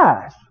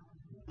 Lies.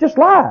 Just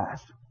lies.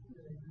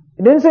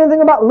 It didn't say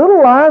anything about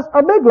little lies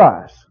or big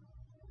lies.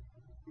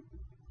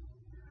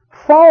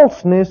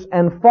 Falseness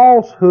and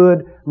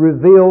falsehood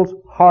reveals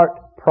heart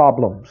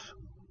problems.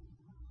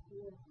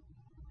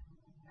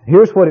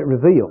 Here's what it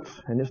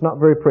reveals, and it's not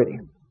very pretty.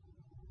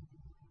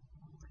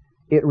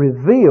 It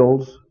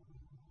reveals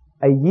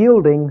a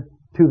yielding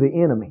to the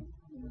enemy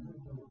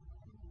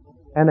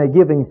and a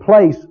giving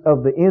place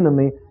of the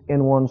enemy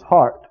in one's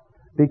heart.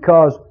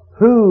 Because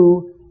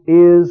who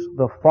is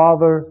the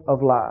father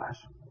of lies?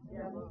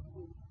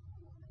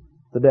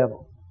 The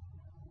devil.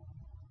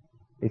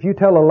 If you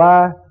tell a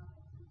lie,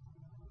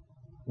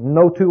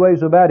 no two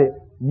ways about it,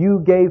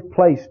 you gave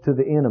place to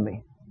the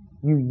enemy.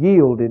 You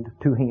yielded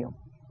to him.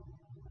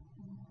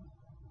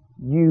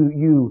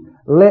 You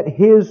let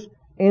his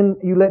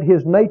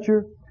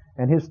nature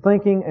and his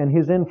thinking and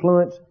his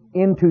influence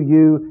into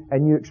you,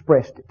 and you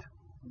expressed it.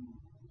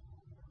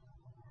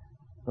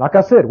 Like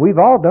I said, we've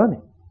all done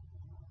it.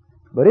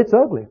 But it's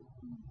ugly.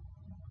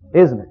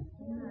 Isn't it?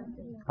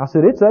 I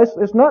said,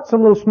 it's not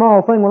some little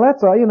small thing. Well,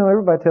 that's all. You know,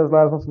 everybody tells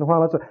lies once in a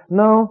while. That's all.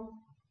 No.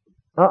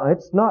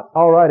 It's not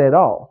all right at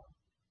all.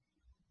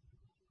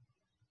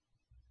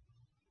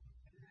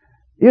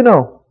 You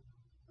know,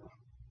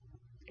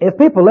 if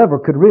people ever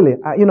could really,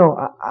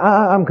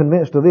 I'm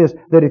convinced of this,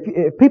 that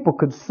if people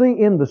could see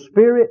in the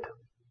Spirit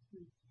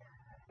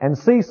and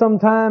see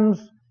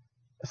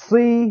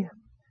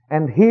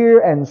and hear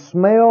and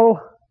smell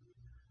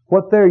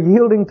what they're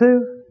yielding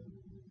to,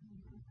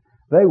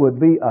 they would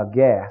be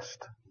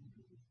aghast.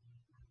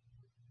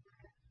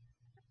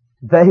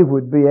 They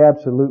would be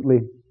absolutely,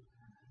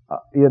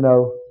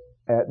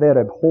 they'd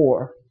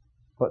abhor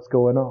what's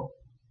going on.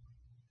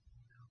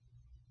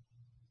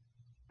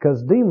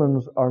 Because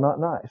demons are not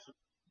nice.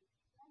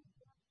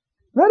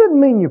 That doesn't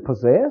mean you're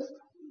possessed.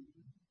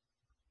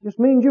 It just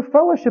means you're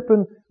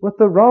fellowshipping with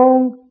the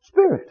wrong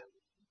spirit.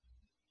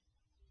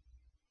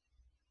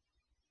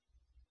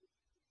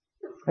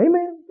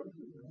 Amen.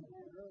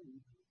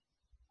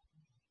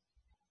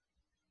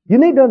 You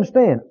need to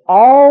understand,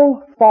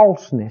 all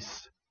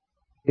falseness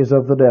is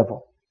of the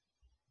devil.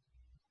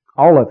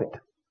 All of it.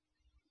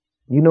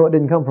 You know it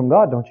didn't come from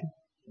God, don't you?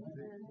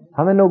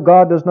 How many know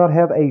God does not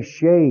have a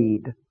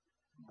shade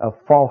of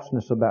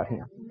falseness about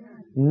Him?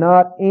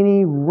 Not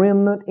any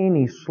remnant,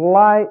 any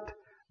slight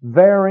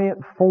variant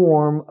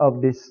form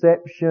of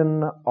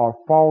deception or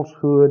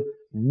falsehood.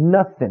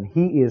 Nothing.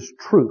 He is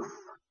truth.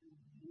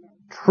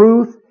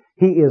 Truth.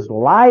 He is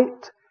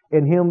light.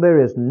 In Him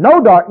there is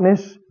no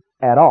darkness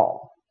at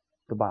all,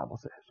 the Bible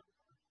says.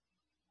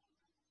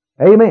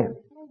 Amen.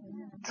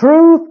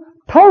 Truth,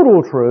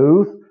 total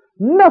truth,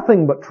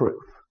 nothing but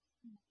truth.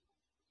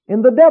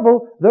 In the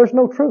devil, there's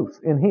no truth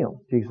in him,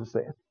 Jesus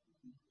said.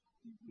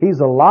 He's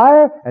a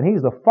liar and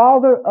he's the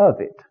father of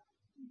it.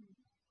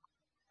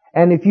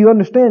 And if you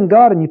understand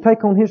God and you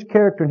take on His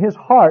character and His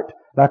heart,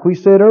 like we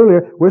said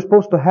earlier, we're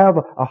supposed to have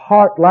a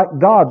heart like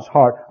God's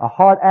heart, a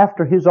heart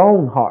after His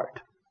own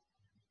heart.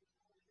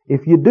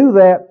 If you do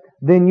that,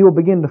 then you'll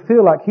begin to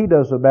feel like He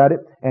does about it,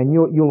 and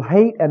you'll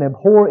hate and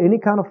abhor any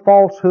kind of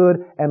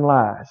falsehood and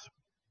lies.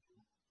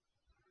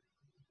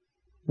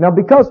 Now,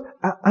 because,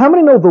 how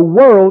many know the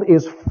world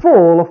is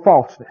full of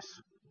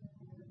falseness?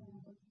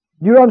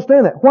 Do you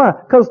understand that? Why?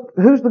 Because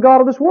who's the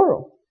God of this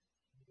world?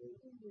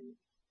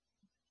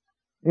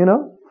 You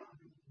know?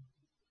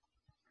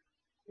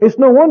 It's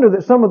no wonder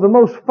that some of the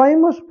most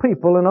famous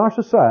people in our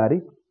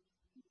society,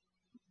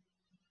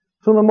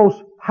 some of the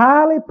most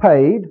highly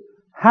paid,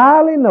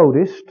 highly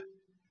noticed,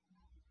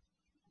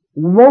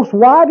 most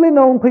widely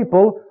known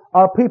people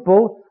are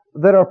people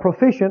that are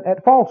proficient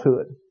at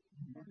falsehood.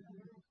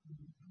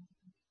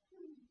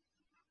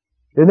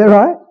 Isn't that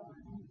right?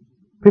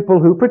 People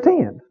who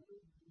pretend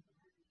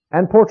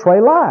and portray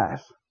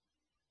lies.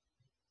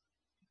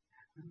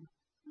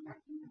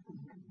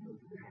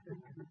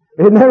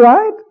 Isn't that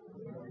right?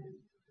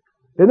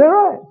 Isn't that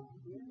right?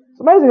 It's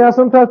amazing how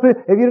sometimes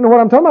people, if you don't know what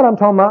I'm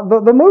talking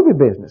about the movie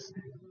business.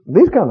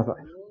 These kind of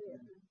things.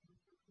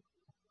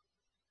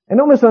 And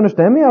don't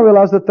misunderstand me. I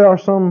realize that there are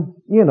some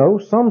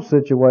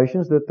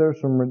situations that there's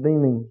some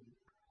redeeming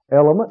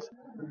elements.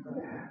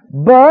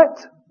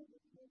 But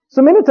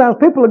so many times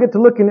people get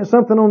to looking at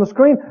something on the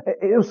screen.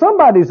 It was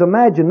somebody's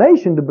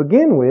imagination to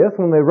begin with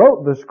when they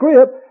wrote the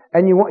script,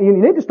 and you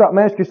need to stop and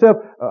ask yourself,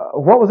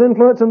 what was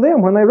influencing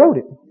them when they wrote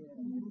it?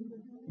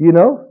 You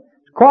know,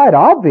 it's quite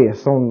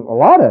obvious on a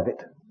lot of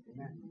it.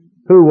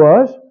 Who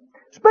was?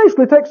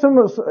 Especially take some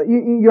of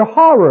your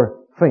horror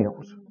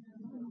films.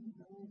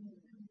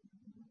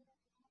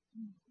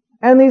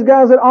 And these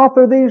guys that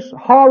author these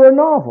horror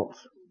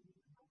novels.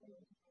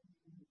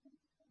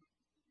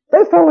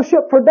 They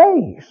fellowship for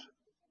days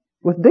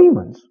with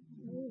demons.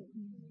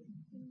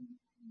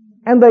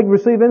 And they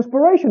receive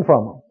inspiration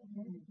from them.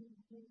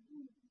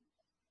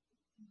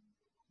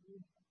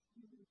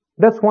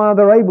 That's why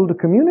they're able to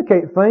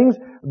communicate things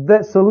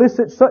that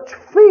solicit such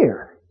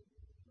fear.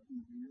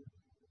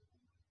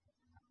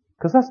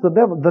 Because that's the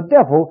devil. The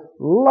devil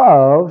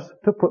loves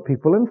to put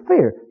people in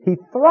fear. He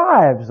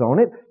thrives on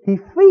it. He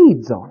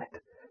feeds on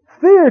it.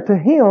 Fear to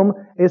him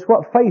is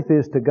what faith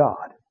is to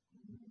God.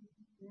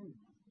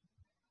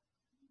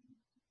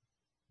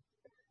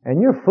 And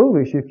you're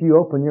foolish if you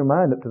open your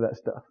mind up to that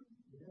stuff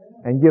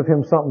and give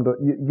him something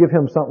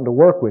to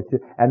work with you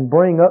and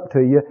bring up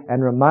to you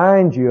and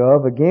remind you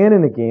of again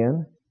and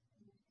again.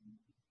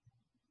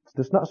 It's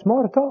just not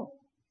smart at all.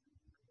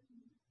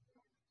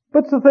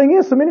 But the thing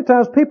is, so many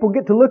times people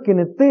get to looking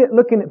at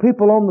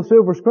people on the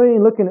silver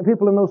screen, looking at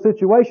people in those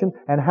situations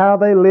and how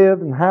they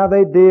lived and how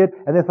they did,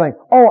 and they think,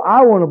 oh,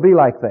 I want to be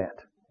like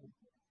that.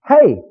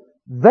 Hey,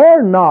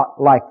 they're not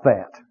like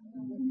that.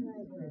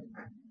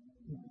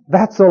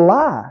 That's a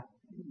lie.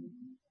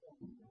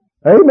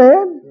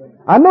 Amen?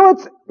 I know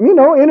it's,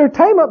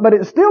 entertainment, but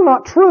it's still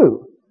not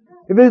true.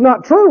 If it's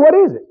not true, what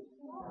is it?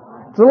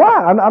 It's a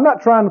lie. I'm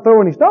not trying to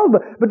throw any stones,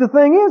 but the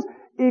thing is,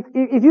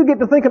 if you get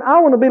to thinking, I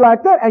want to be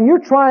like that, and you're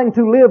trying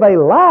to live a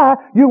lie,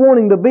 you're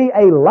wanting to be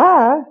a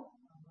lie,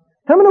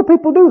 how many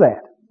people do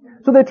that?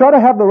 So they try to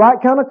have the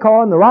right kind of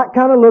car and the right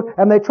kind of look,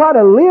 and they try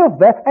to live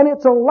that, and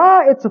it's a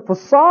lie, it's a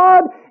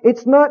facade,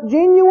 it's not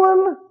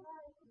genuine.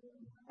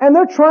 And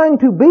they're trying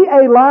to be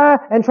a lie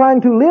and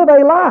trying to live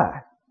a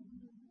lie.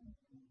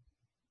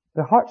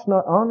 Their heart's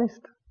not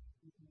honest.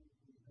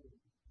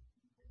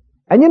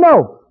 And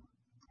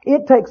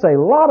it takes a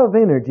lot of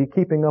energy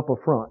keeping up a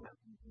front.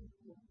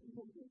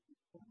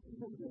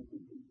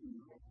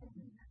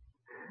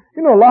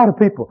 A lot of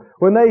people,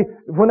 when they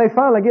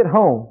finally get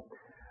home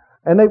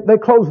and they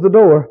close the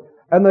door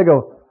and they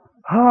go,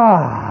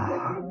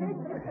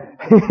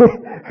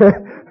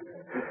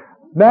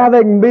 now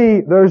they can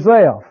be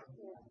themselves.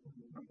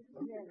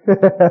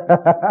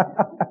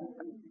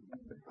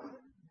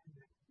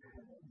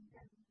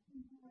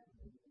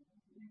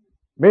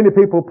 Many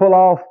people pull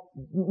off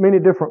many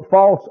different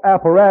false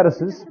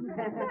apparatuses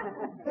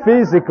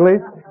physically,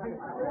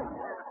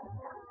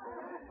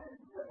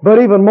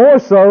 but even more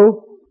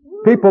so,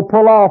 people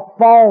pull off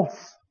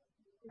false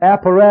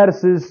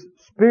apparatuses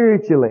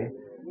spiritually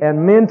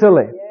and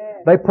mentally.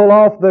 They pull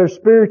off their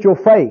spiritual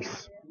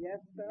face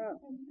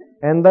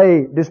and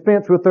they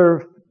dispense with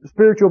their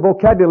spiritual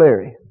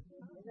vocabulary.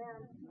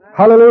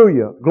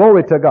 Hallelujah.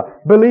 Glory to God.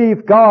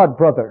 Believe God,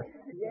 brother.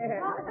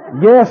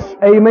 Yes,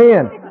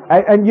 amen.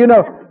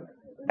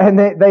 And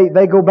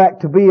they go back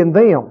to being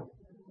them.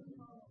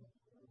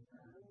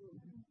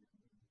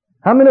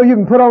 How many of you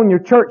can put on your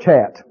church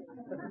hat?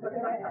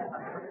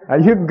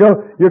 You can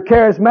go your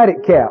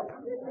charismatic cap.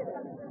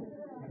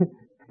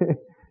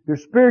 Your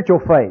spiritual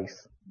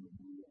face.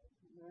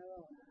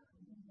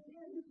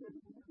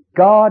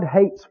 God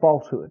hates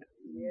falsehood.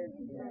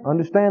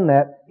 Understand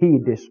that. He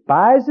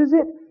despises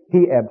it.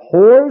 He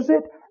abhors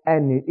it.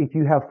 And if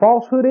you have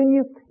falsehood in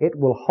you, it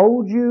will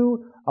hold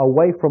you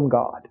away from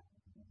God.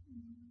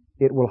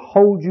 It will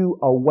hold you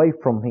away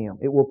from Him.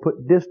 It will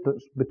put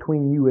distance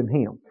between you and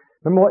Him.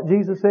 Remember what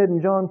Jesus said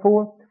in John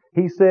 4?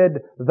 He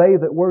said, they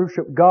that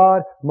worship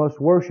God must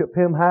worship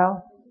Him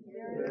how?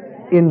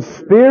 In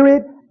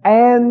spirit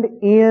and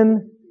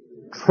in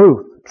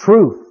truth.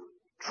 Truth.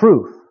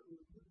 Truth.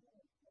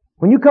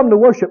 When you come to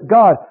worship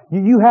God,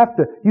 you have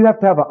to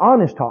have an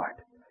honest heart.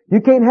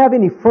 You can't have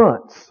any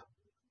fronts.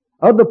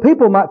 Other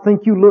people might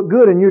think you look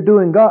good and you're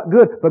doing God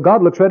good, but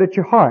God looks right at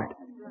your heart.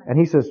 And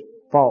He says,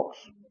 false.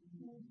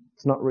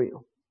 It's not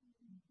real.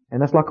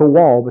 And that's like a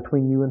wall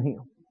between you and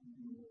Him.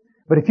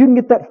 But if you can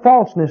get that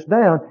falseness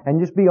down and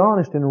just be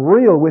honest and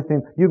real with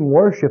Him, you can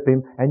worship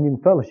Him and you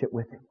can fellowship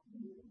with Him.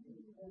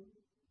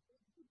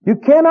 You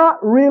cannot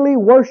really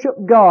worship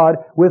God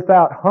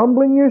without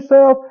humbling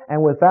yourself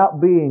and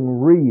without being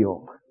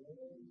real.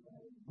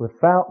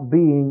 Without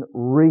being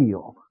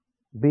real.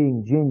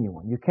 Being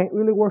genuine. You can't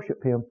really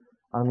worship Him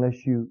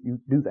unless you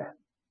do that.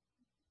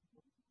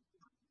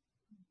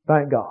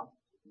 Thank God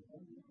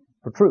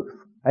for truth.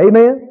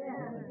 Amen?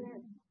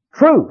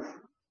 Truth.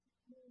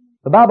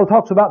 The Bible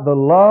talks about the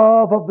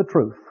love of the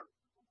truth.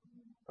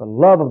 The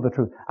love of the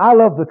truth. I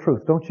love the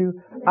truth, don't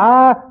you?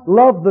 I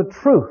love the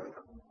truth.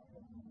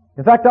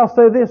 In fact, I'll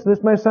say this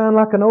may sound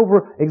like an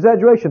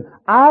over-exaggeration.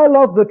 I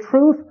love the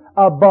truth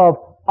above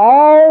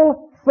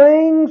all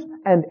things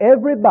and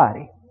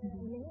everybody.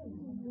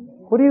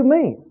 What do you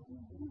mean?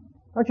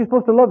 Aren't you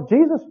supposed to love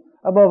Jesus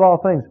above all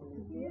things?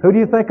 Who do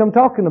you think I'm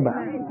talking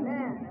about?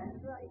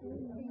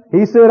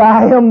 He said,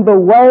 I am the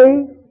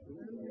way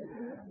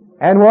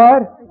and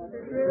what?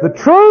 The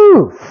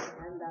truth.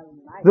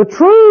 The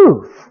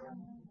truth.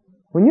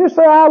 When you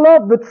say I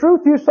love the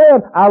truth, you're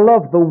saying I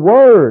love the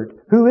Word.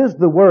 Who is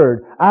the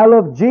Word? I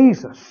love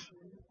Jesus.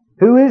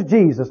 Who is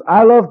Jesus?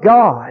 I love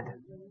God.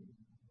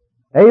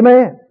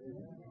 Amen.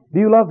 Do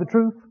you love the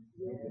truth?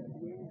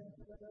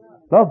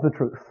 Love the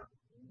truth.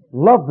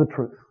 Love the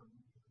truth.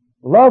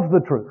 Love the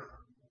truth.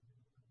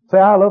 Say,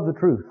 I love the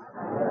truth.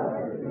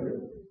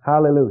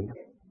 Hallelujah.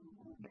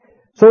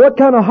 So what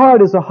kind of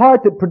heart is a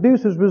heart that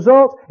produces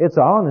results? It's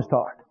an honest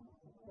heart.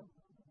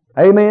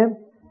 Amen?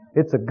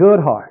 It's a good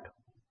heart.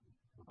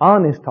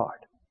 Honest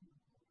heart.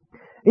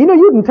 You know,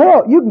 you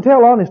can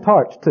tell honest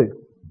hearts too.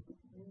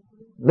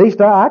 At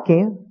least I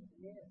can.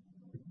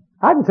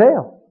 I can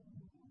tell.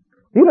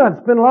 You don't have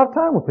to spend a lot of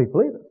time with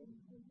people either.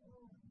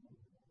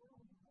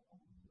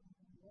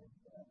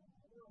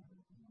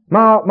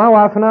 My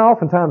wife and I,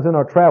 oftentimes in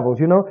our travels,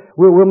 you know,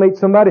 we'll meet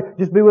somebody,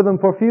 just be with them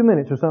for a few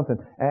minutes or something,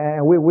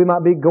 and we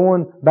might be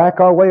going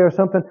back our way or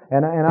something,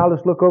 and I'll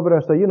just look over there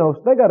and say, you know,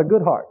 they got a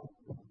good heart.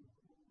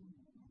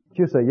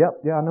 She'll say, yep,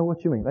 yeah, I know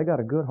what you mean. They got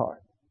a good heart.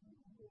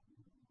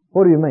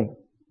 What do you mean?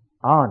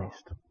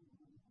 Honest.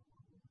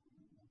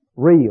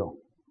 Real.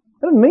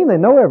 Doesn't mean they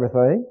know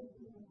everything.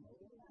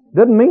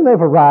 Doesn't mean they've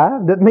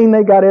arrived. Doesn't mean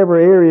they got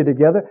every area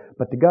together,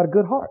 but they got a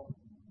good heart.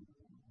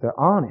 They're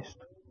honest.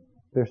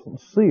 They're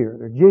sincere.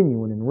 They're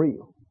genuine and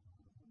real.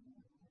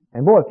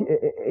 And boy,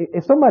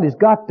 if somebody's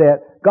got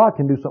that, God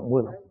can do something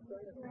with them.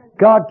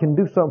 God can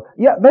do something.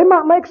 Yeah, they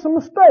might make some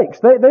mistakes.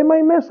 They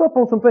may mess up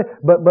on some things,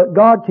 but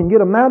God can get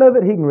them out of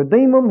it. He can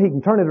redeem them. He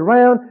can turn it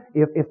around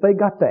if they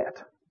got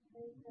that.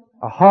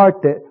 A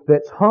heart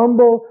that's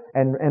humble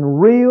and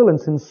real and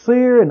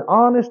sincere and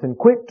honest and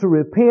quick to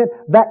repent.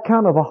 That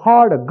kind of a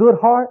heart, a good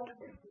heart.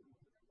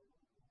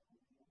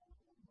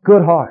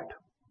 Good heart.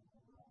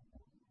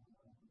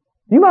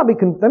 They might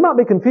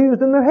be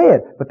confused in their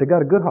head, but they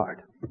got a good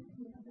heart.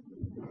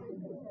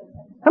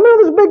 How many of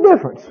there's a big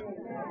difference?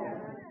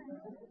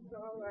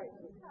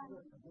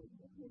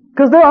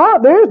 Because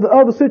there's the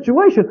other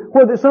situation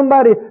where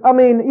somebody,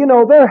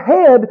 their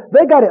head,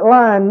 they got it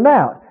lined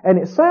out. And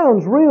it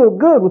sounds real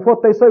good with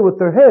what they say with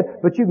their head,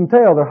 but you can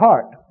tell their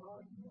heart.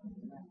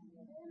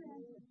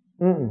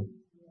 It's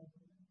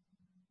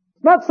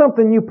not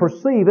something you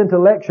perceive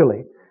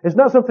intellectually. It's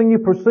not something you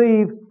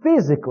perceive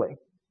physically.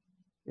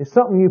 It's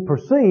something you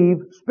perceive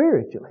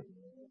spiritually.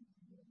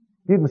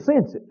 You can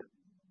sense it.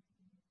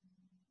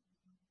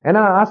 And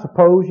I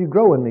suppose you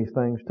grow in these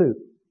things too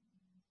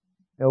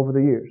over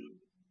the years.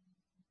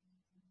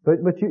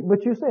 But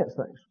you sense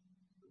things.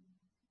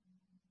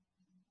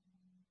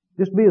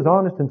 Just be as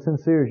honest and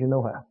sincere as you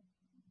know how.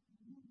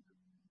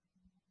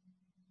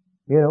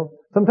 You know,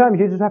 sometimes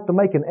you just have to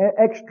make an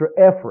extra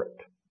effort,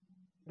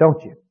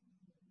 don't you,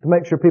 to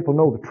make sure people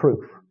know the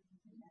truth.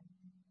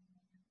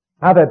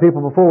 I've had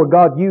people before where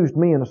God used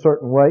me in a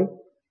certain way,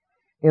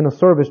 in a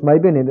service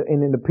maybe, and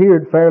it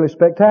appeared fairly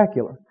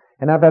spectacular.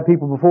 And I've had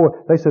people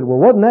before, they said, well,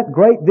 wasn't that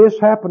great? This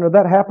happened or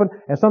that happened.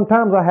 And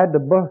sometimes I had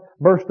to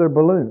burst their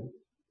balloon.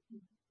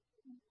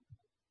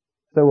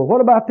 Say, well,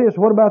 what about this?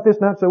 What about this?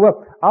 And I'd say,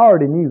 well, I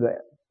already knew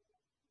that.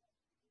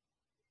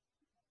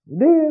 You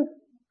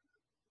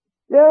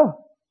did? Yeah.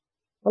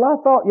 Well,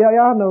 I thought, yeah,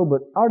 I know,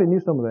 but I already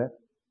knew some of that.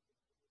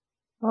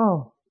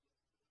 Oh.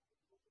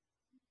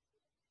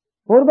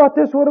 What about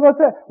this? What about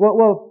that?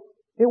 Well,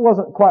 it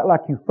wasn't quite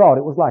like you thought.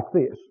 It was like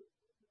this.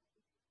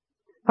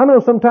 I know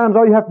sometimes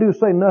all you have to do is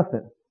say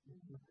nothing.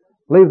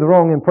 Leave the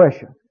wrong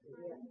impression.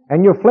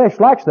 And your flesh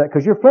likes that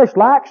because your flesh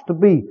likes to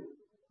be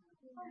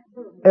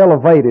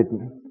elevated.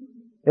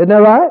 Isn't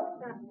that right?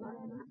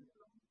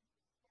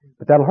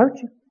 But that'll hurt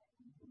you.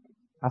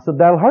 I said,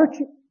 that'll hurt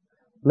you.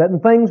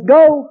 Letting things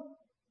go.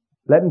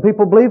 Letting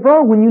people believe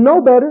wrong when you know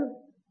better.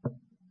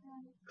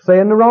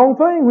 Saying the wrong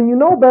thing when you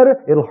know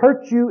better. It'll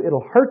hurt you.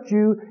 It'll hurt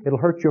you. It'll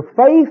hurt your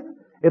faith.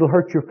 It'll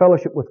hurt your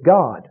fellowship with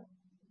God.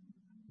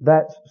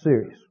 That's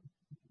serious.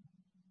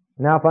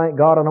 Now, thank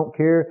God, I don't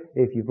care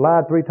if you've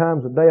lied 3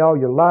 times a day all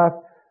your life.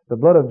 The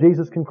blood of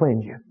Jesus can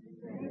cleanse you.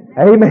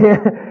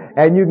 Amen.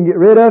 And you can get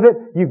rid of it.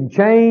 You can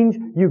change.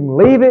 You can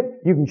leave it.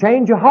 You can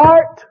change your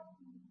heart.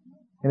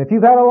 And if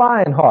you've had a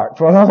lying heart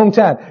for a long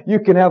time, you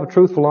can have a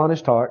truthful,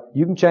 honest heart.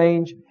 You can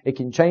change. It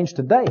can change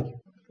today.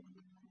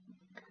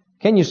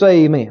 Can you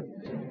say amen?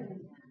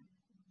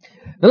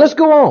 Now let's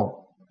go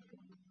on.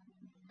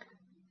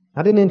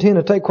 I didn't intend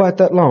to take quite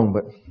that long,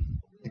 but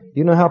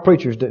you know how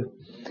preachers do.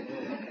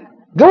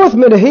 Go with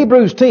me to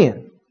Hebrews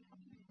 10.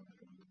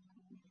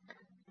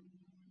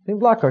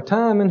 Seems like our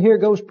time in here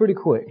goes pretty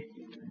quick.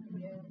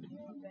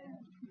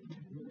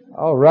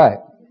 All right.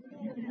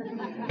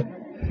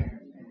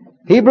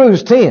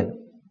 Hebrews 10.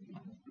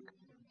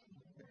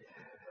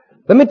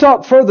 Let me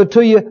talk further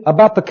to you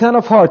about the kind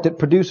of heart that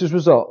produces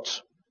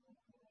results.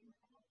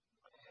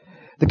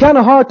 The kind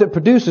of heart that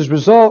produces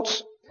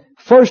results,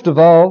 first of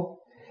all,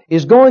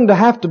 is going to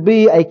have to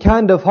be a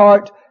kind of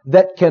heart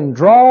that can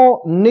draw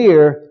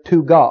near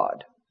to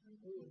God.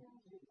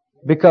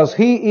 Because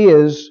He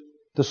is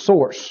the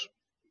source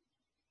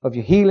of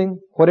your healing,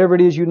 whatever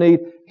it is you need.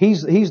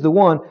 He's the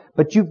one.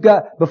 But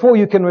before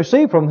you can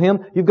receive from Him,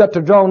 you've got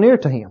to draw near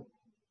to Him.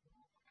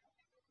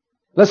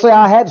 Let's say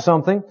I had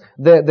something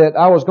that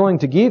I was going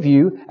to give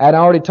you, and I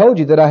already told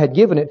you that I had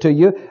given it to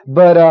you,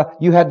 but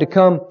you had to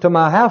come to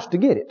my house to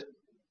get it.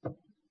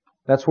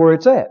 That's where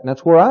it's at, and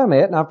that's where I'm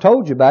at, and I've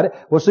told you about it.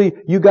 Well, see,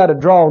 you got to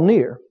draw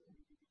near.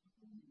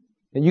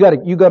 And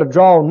you got to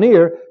draw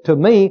near to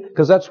me,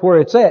 because that's where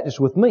it's at. It's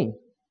with me.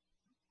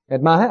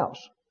 At my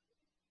house.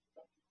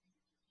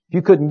 If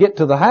you couldn't get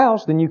to the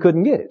house, then you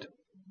couldn't get it.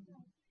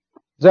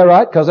 Is that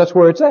right? Because that's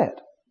where it's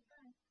at.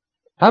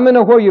 How many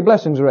know where your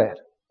blessings are at?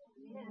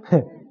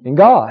 In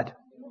God.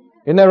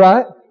 Isn't that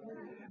right?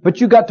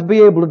 But you got to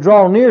be able to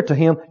draw near to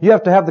Him. You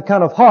have to have the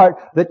kind of heart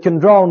that can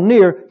draw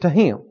near to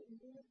Him.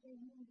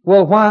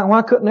 Well,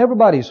 why couldn't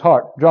everybody's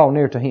heart draw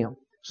near to Him?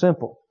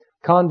 Simple.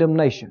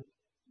 Condemnation.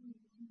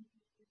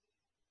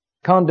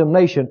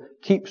 Condemnation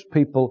keeps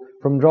people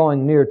from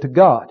drawing near to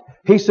God.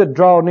 He said,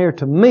 draw near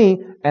to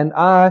me and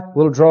I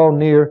will draw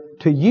near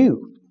to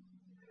you.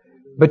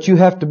 But you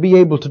have to be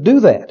able to do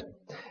that.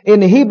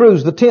 In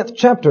Hebrews, the 10th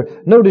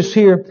chapter, notice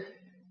here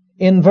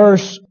in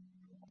verse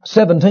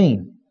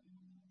 17.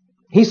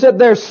 He said,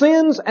 their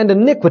sins and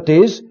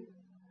iniquities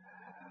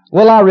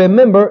will I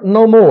remember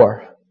no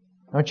more.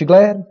 Aren't you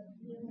glad?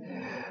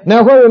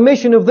 Now where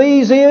remission of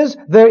these is,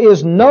 there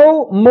is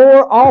no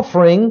more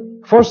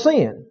offering for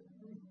sin.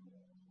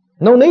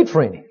 No need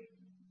for any.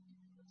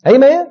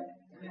 Amen?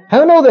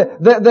 How know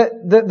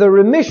that the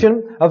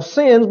remission of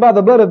sins by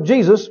the blood of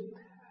Jesus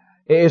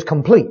is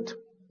complete?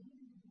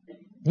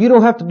 You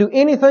don't have to do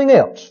anything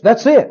else.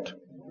 That's it.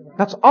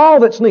 That's all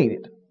that's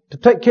needed to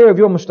take care of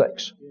your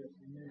mistakes.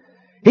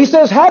 He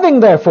says, having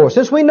therefore,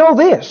 since we know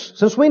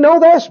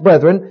this,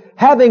 brethren,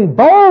 having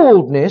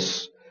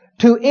boldness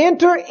to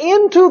enter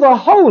into the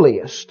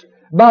holiest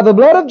by the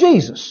blood of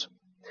Jesus,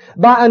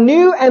 by a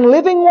new and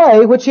living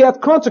way which He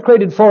hath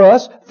consecrated for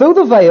us through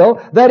the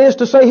veil, that is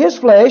to say, His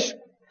flesh,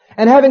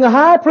 and having a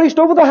high priest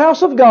over the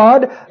house of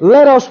God,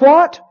 let us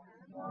what?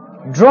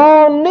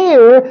 Draw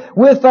near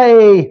with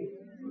a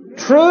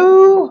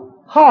true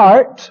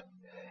heart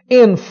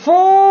in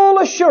full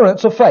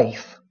assurance of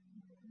faith,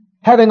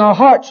 having our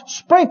hearts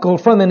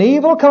sprinkled from an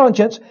evil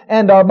conscience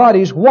and our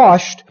bodies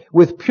washed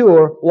with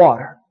pure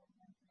water.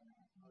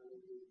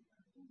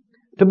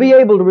 To be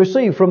able to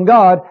receive from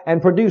God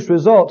and produce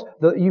results,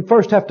 you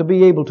first have to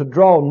be able to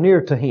draw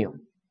near to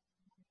Him.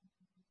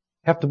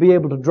 Have to be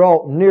able to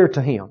draw near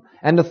to Him.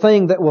 And the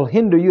thing that will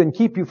hinder you and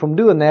keep you from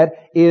doing that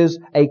is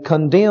a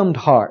condemned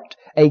heart,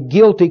 a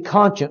guilty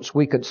conscience,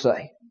 we could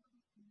say.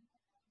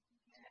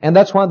 And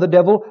that's why the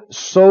devil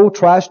so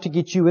tries to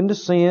get you into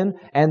sin,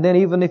 and then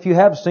even if you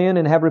have sinned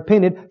and have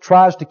repented,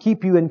 tries to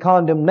keep you in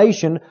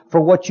condemnation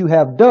for what you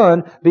have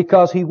done,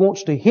 because he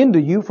wants to hinder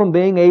you from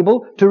being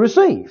able to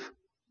receive.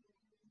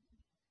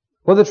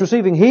 Whether it's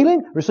receiving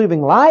healing,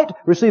 receiving light,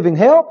 receiving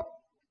help.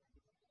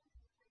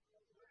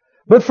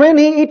 But friend,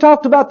 he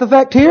talked about the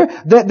fact here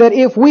that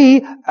if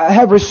we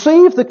have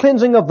received the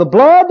cleansing of the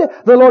blood,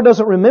 the Lord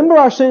doesn't remember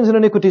our sins and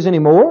iniquities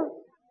anymore.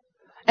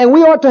 And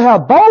we ought to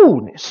have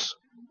boldness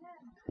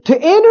to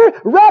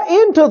enter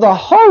right into the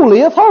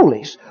Holy of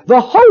Holies,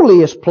 the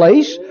holiest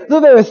place, the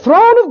very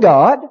throne of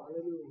God,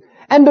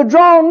 and to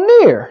draw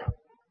near.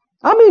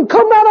 I mean,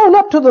 come right on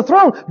up to the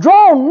throne.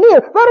 Draw near,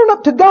 right on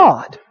up to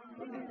God.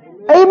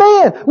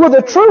 Amen. With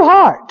a true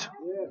heart.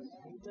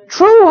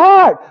 True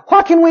heart.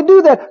 Why can we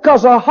do that?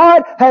 Because our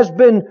heart has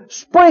been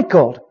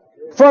sprinkled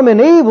from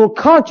an evil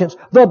conscience.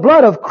 The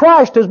blood of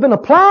Christ has been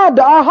applied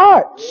to our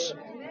hearts.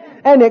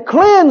 And it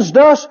cleansed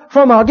us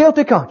from our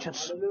guilty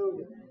conscience.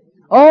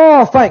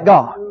 Oh, thank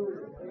God.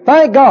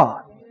 Thank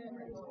God.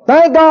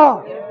 Thank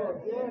God.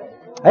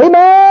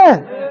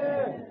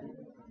 Amen.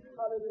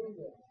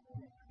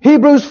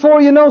 Hebrews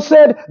 4,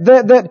 said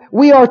that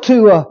we are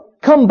to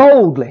come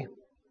boldly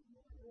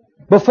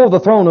before the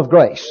throne of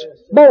grace.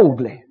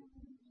 Boldly.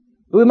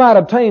 We might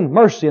obtain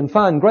mercy and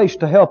find grace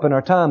to help in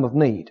our time of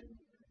need.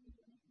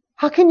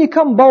 How can you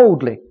come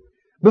boldly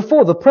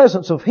before the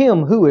presence of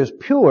Him who is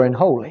pure and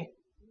holy?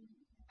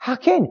 How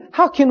can you?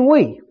 How can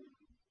we,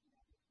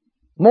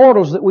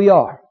 mortals that we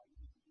are,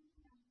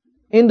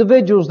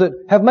 individuals that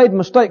have made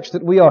mistakes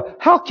that we are,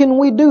 how can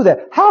we do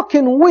that? How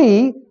can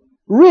we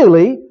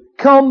really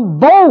come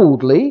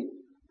boldly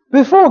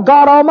before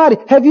God Almighty?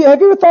 Have you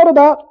ever thought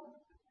about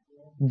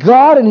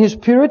God and His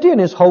purity and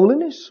His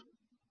holiness?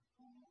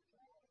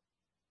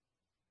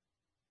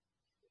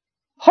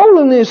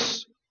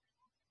 Holiness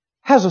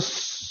has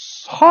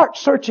a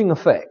heart-searching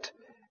effect.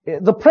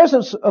 The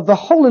presence of the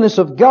holiness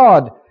of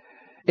God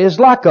is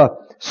like a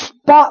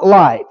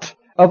spotlight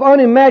of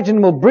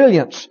unimaginable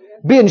brilliance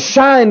being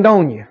shined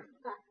on you.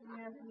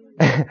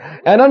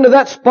 And under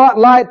that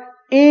spotlight,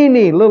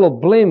 any little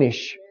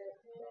blemish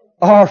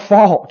or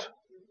fault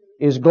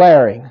is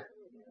glaring.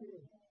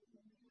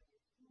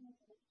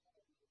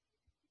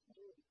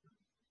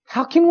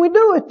 How can we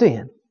do it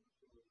then?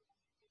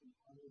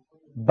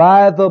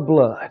 By the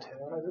blood.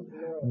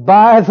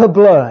 By the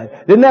blood.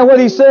 Isn't that what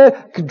he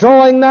said?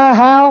 Drawing nigh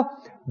how?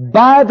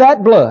 By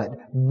that blood.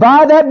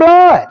 By that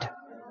blood.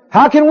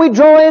 How can we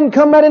draw in,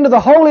 come right into the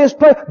holiest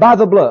place? By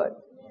the blood.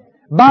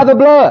 By the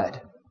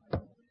blood.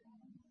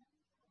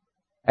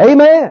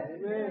 Amen.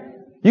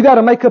 You got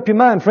to make up your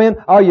mind, friend.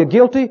 Are you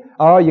guilty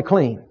or are you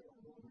clean?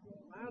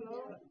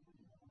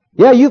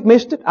 Yeah, you've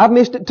missed it. I've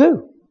missed it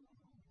too.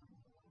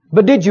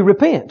 But did you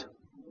repent?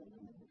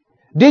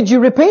 Did you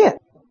repent?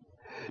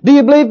 Do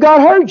you believe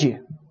God heard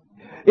you?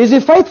 Is He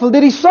faithful?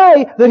 Did He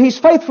say that He's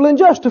faithful and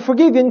just to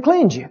forgive you and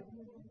cleanse you?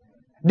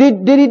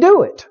 Did He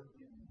do it?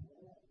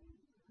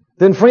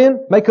 Then friend,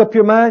 make up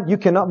your mind, you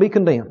cannot be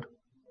condemned.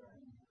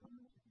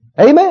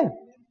 Amen.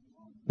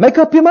 Make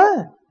up your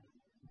mind.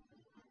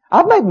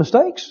 I've made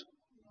mistakes.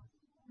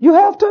 You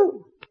have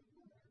too.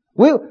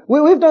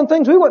 We've done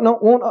things we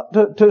wouldn't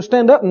want to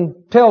stand up and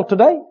tell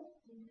today.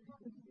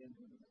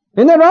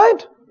 Isn't that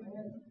right?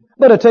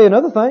 But I'll tell you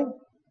another thing.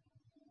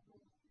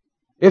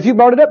 If you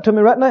brought it up to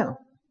me right now,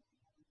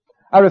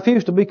 I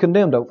refuse to be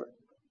condemned over it.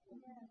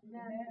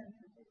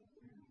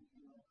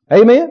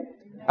 Amen?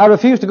 I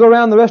refuse to go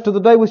around the rest of the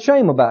day with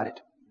shame about it.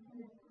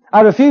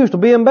 I refuse to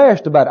be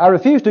embarrassed about it. I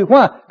refuse to.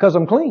 Why? Because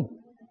I'm clean.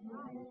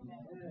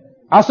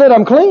 I said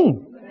I'm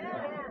clean.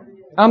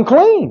 I'm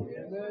clean.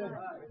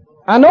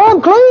 I know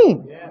I'm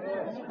clean.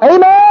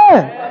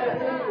 Amen.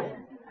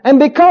 And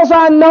because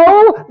I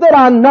know that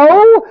I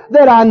know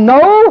that I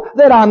know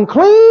that I'm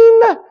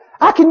clean,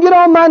 I can get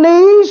on my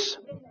knees,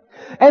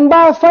 and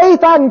by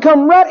faith I can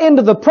come right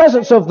into the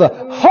presence of the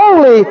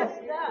holy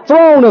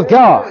throne of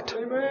God.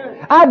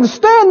 I can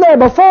stand there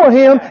before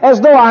Him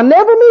as though I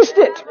never missed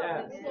it,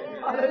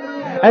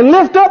 and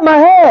lift up my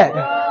head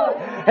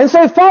and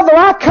say, Father,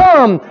 I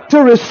come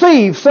to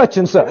receive such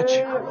and such.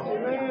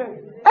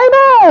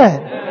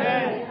 Amen.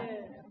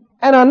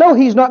 And I know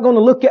He's not going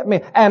to look at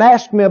me and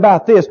ask me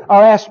about this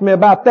or ask me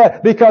about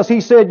that, because He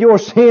said, your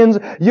sins,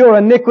 your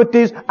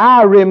iniquities,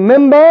 I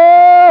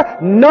remember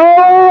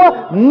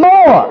no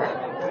more.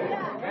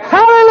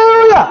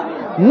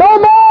 Hallelujah! No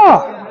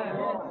more.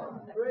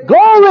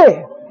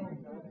 Glory.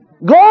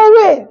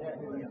 Glory.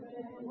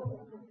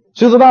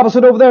 See what the Bible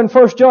said over there in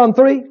 1 John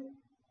 3?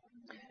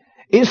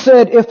 It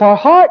said, if our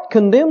heart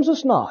condemns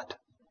us not,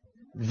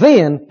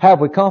 then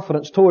have we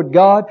confidence toward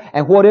God,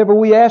 and whatever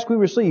we ask we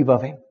receive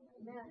of Him.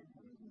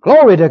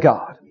 Glory to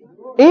God.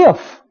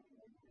 If.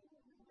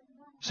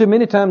 See,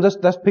 many times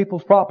that's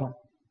people's problem.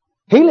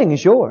 Healing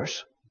is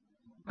yours.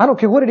 I don't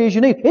care what it is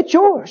you need. It's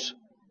yours.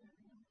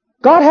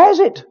 God has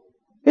it.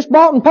 It's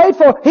bought and paid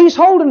for. He's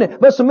holding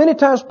it. But so many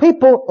times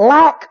people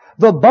lack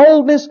the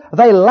boldness,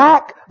 they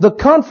lack the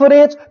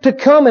confidence to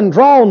come and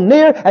draw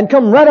near and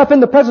come right up in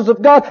the presence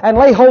of God and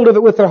lay hold of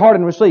it with their heart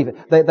and receive it.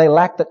 They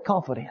lack that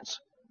confidence.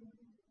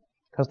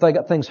 Because they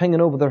got things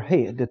hanging over their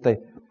head that they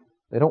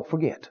don't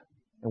forget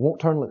and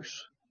won't turn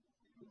loose.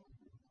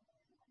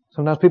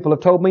 Sometimes people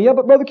have told me, yeah,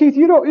 but Brother Keith,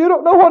 you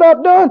don't know what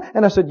I've done.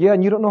 And I said, yeah,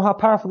 and you don't know how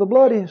powerful the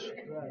blood is.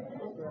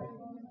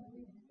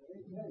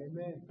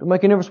 Don't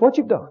make any difference what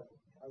you've done.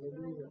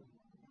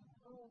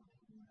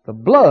 The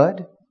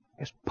blood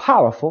is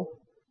powerful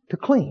to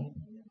clean.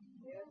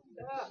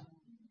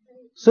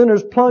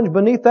 Sinners plunge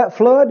beneath that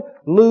flood,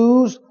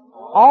 lose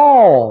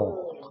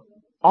all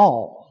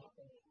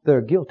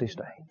their guilty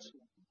stains.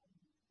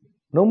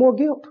 No more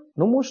guilt,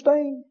 no more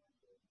stain.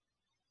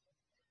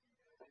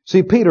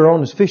 See, Peter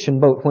on his fishing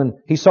boat, when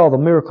he saw the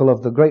miracle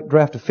of the great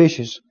draft of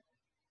fishes,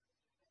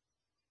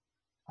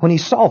 when he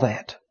saw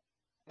that,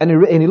 and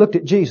he looked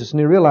at Jesus, and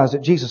he realized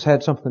that Jesus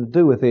had something to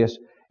do with this,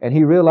 and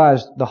he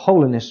realized the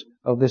holiness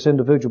of this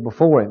individual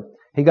before him.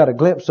 He got a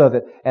glimpse of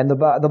it, and the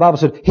Bible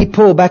said, he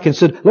pulled back and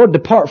said, Lord,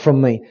 depart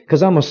from me,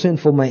 because I'm a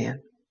sinful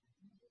man.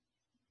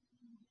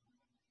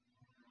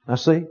 Now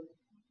see,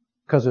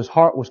 because his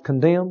heart was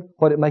condemned,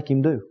 what did it make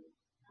him do?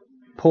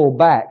 Pull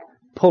back,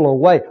 pull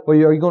away. Well,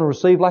 are you going to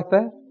receive like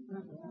that?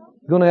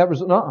 You're going to have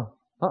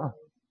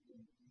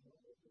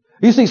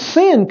You see,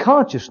 sin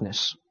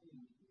consciousness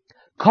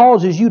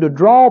causes you to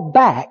draw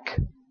back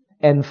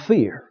and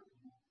fear.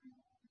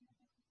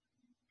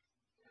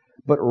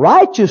 But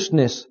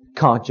righteousness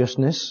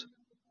consciousness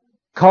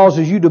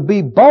causes you to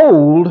be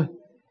bold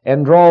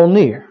and draw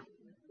near.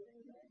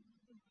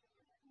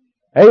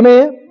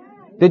 Amen?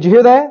 Did you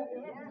hear that?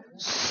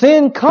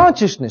 Sin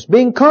consciousness,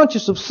 being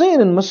conscious of sin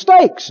and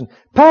mistakes and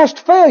past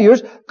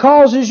failures,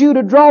 causes you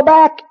to draw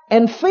back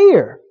and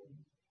fear.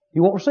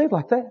 You won't receive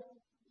like that.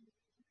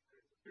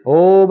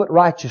 Oh, but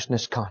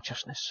righteousness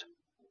consciousness.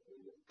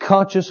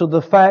 Conscious of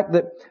the fact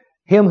that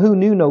Him who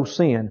knew no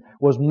sin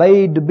was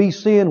made to be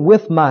sin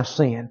with my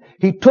sin.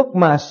 He took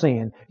my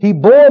sin. He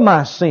bore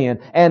my sin.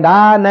 And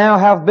I now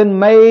have been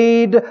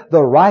made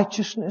the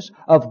righteousness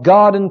of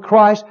God in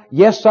Christ.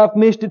 Yes, I've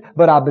missed it,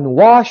 but I've been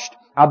washed.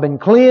 I've been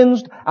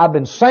cleansed. I've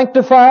been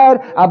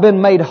sanctified. I've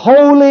been made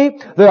holy.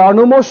 There are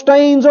no more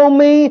stains on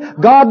me.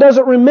 God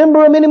doesn't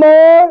remember them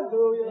anymore.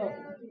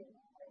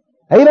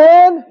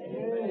 Amen?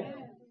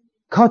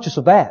 Conscious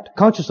of that.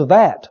 Conscious of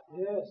that.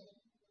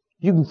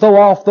 You can throw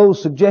off those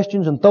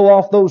suggestions and throw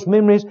off those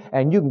memories,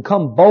 and you can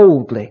come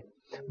boldly,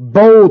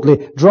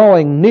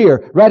 drawing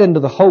near right into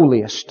the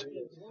holiest.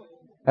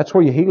 That's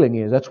where your healing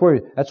is. That's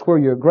where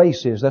your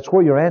grace is. That's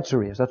where your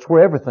answer is. That's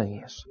where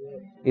everything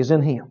is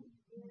in Him.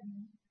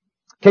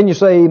 Can you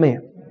say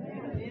amen?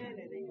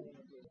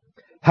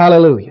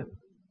 Hallelujah.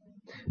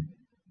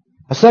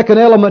 A second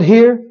element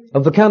here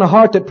of the kind of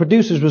heart that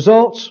produces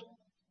results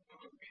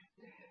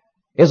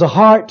is a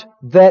heart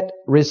that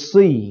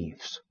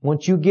receives.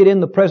 Once you get in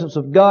the presence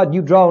of God,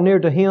 you draw near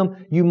to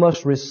Him, you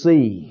must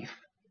receive.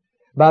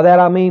 By that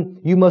I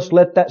mean you must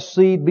let that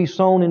seed be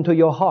sown into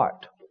your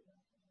heart.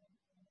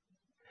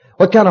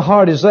 What kind of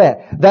heart is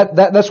that?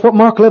 That's what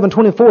Mark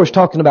 11:24 is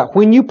talking about.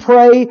 When you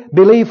pray,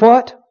 believe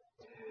what?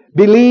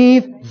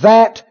 Believe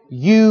that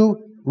you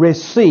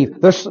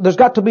receive. There's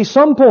got to be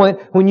some point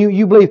when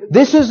you believe,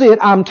 this is it,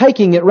 I'm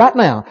taking it right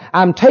now.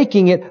 I'm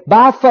taking it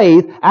by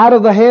faith out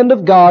of the hand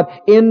of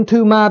God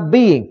into my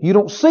being. You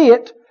don't see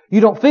it,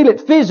 you don't feel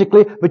it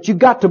physically, but you've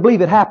got to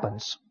believe it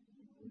happens.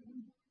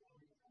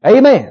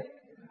 Amen.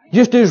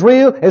 Just as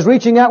real as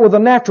reaching out with a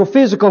natural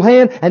physical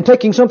hand and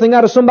taking something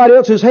out of somebody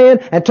else's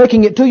hand and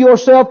taking it to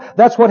yourself,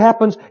 that's what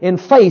happens in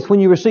faith when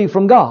you receive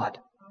from God.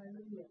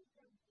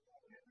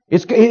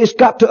 It's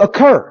got to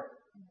occur.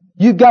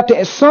 You've got to,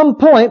 at some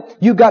point,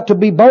 you've got to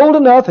be bold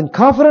enough and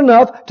confident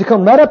enough to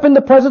come right up in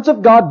the presence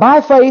of God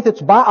by faith.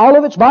 All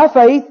of it's by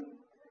faith.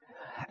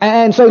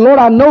 And say, Lord,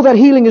 I know that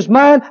healing is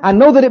mine. I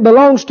know that it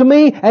belongs to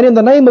me. And in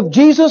the name of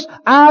Jesus,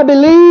 I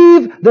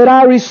believe that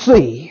I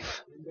receive.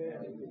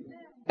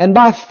 And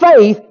by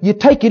faith, you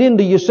take it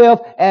into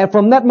yourself. And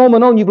from that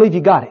moment on, you believe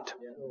you got it.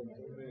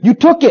 You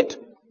took it.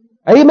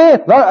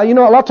 Amen. You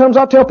know, a lot of times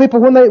I tell people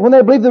when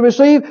they believe they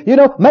receive,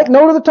 make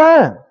note of the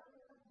time.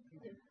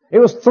 It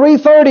was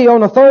 3:30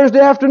 on a Thursday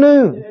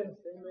afternoon.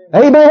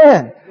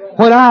 Amen.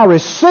 When I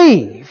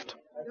received.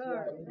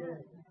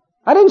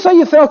 I didn't say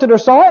you felt it or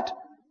saw it.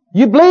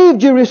 You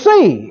believed you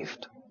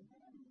received.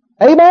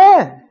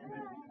 Amen.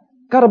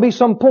 Got to be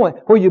some point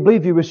where you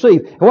believe you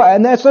receive.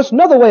 And that's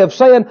another way of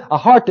saying a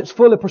heart that's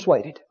fully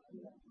persuaded.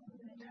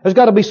 There's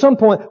got to be some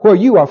point where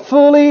you are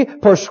fully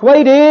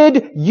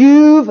persuaded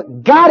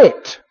you've got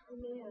it.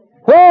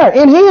 Where?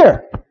 In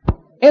here.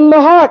 In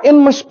my heart, in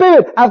my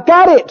spirit. I've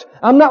got it.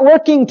 I'm not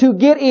working to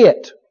get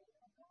it.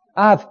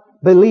 I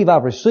believe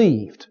I've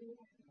received.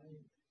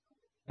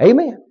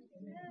 Amen.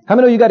 How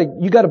many of you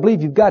got to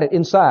believe you've got it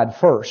inside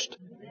first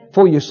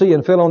before you see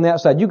and feel on the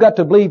outside? You got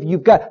to believe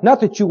you've got, not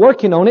that you're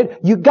working on it,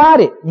 you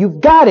got it.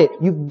 You've got it.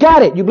 You've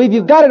got it. You believe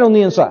you've got it on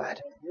the inside.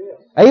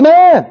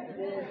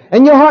 Amen.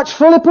 And your heart's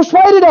fully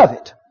persuaded of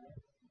it.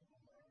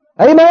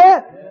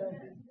 Amen.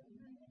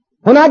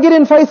 When I get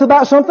in faith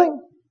about something,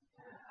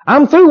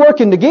 I'm through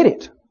working to get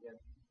it.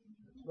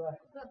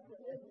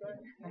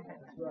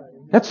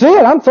 That's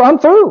it. I'm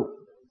through.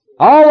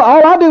 All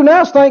I do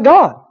now is thank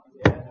God.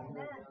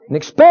 And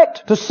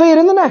expect to see it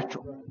in the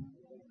natural.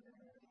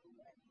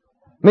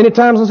 Many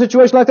times in a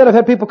situation like that, I've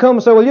had people come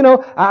and say,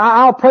 well,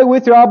 I'll pray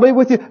with you, I'll believe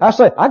with you. I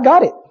say, I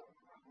got it.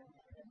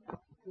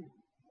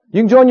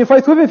 You can join your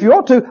faith with me if you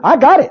want to. I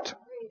got it.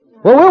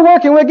 Well, we'll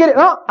work and we'll get it.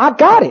 No, I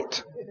got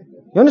it.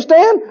 You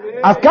understand?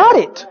 I've got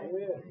it.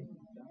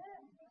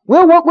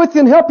 We'll work with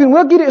you and help you and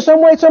we'll get it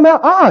some way,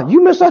 somehow.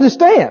 You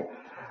misunderstand.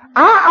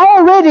 I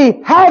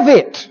already have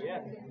it.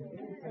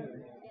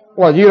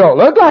 Well, you don't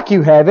look like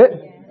you have it.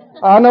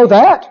 I know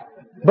that.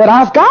 But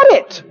I've got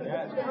it.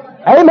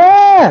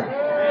 Amen.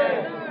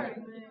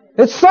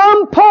 At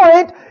some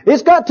point,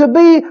 it's got to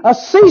be a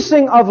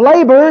ceasing of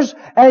labors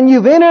and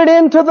you've entered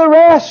into the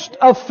rest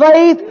of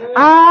faith.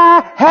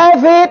 I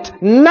have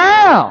it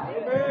now.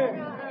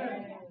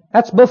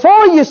 That's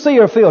before you see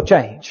or feel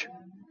change.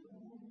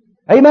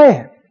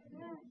 Amen.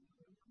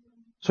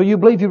 So you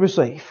believe you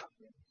receive.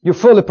 You're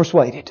fully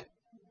persuaded.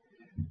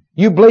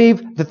 You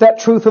believe that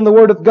truth in the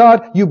Word of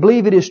God, you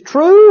believe it is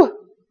true,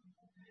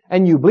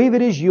 and you believe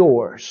it is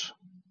yours.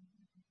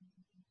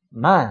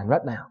 Mine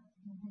right now.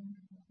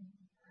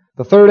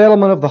 The third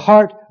element of the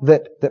heart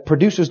that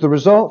produces the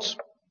results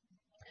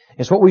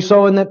is what we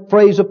saw in that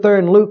phrase up there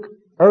in Luke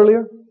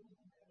earlier.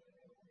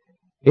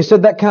 It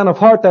said that kind of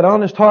heart, that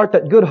honest heart,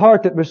 that good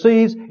heart that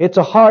receives, it's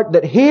a heart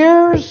that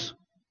hears.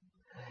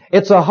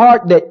 It's a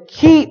heart that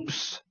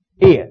keeps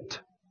it.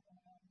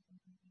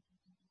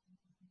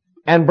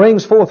 And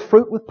brings forth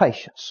fruit with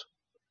patience.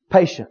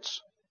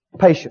 Patience.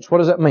 Patience. What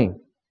does that mean?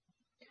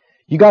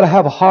 You got to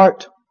have a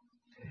heart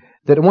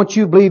that once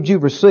you believed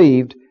you've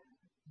received,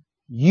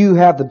 you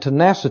have the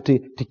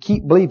tenacity to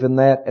keep believing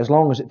that as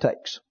long as it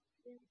takes.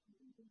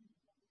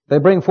 They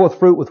bring forth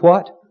fruit with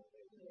what?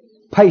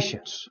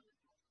 Patience.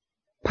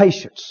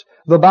 Patience.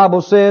 The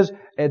Bible says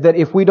that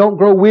if we don't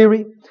grow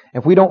weary,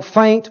 if we don't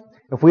faint,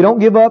 if we don't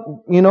give up,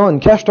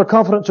 and cast our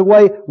confidence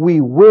away, we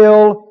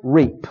will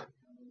reap.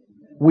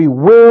 We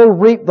will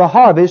reap the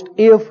harvest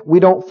if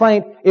we don't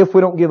faint, if we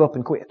don't give up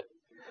and quit.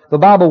 The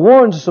Bible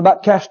warns us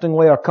about casting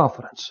away our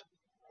confidence.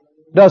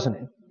 Doesn't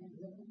it?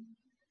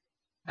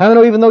 How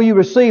many know even though you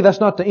receive, that's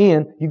not the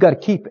end, you've got to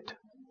keep it.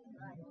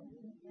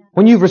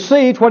 When you've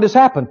received, what has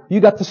happened? You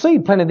got the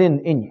seed planted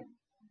in you.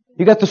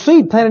 You got the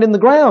seed planted in the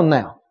ground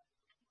now.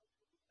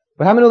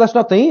 But how many know that's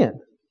not the end?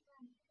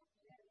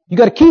 You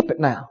got to keep it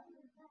now.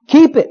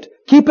 Keep it.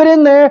 Keep it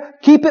in there.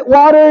 Keep it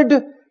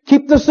watered.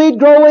 Keep the seed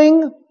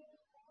growing.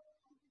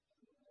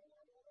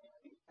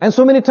 And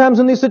so many times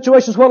in these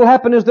situations, what will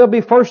happen is there'll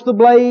be first the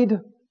blade,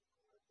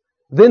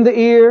 then the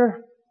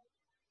ear,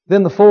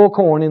 then the full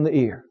corn in the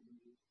ear.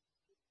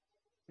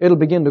 It'll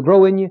begin to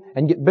grow in you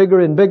and get bigger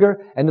and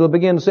bigger, and it'll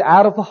begin to say,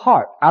 out of the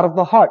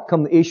heart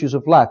come the issues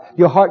of life.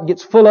 Your heart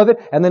gets full of it,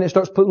 and then it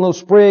starts putting a little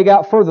sprig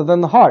out further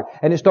than the heart,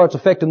 and it starts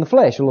affecting the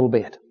flesh a little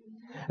bit.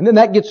 And then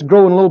that gets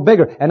growing a little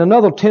bigger, and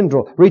another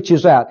tendril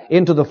reaches out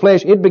into the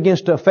flesh. It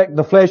begins to affect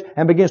the flesh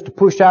and begins to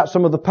push out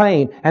some of the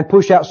pain and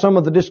push out some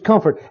of the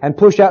discomfort and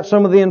push out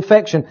some of the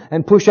infection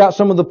and push out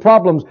some of the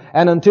problems,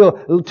 and until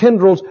the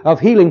tendrils of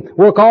healing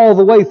work all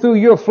the way through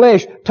your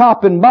flesh,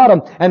 top and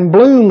bottom, and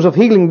blooms of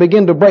healing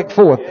begin to break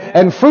forth,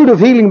 and fruit of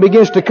healing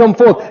begins to come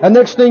forth. And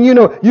next thing you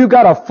know, you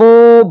got a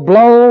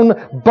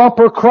full-blown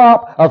bumper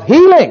crop of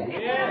healing.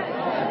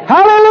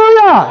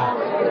 Hallelujah!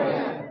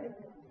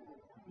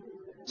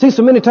 See,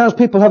 so many times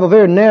people have a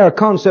very narrow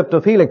concept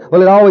of healing.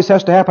 Well, it always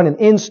has to happen in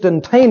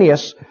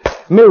instantaneous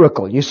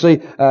miracle. You see,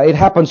 it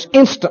happens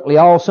instantly.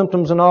 All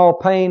symptoms and all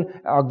pain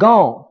are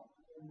gone.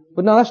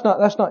 But no,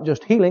 that's not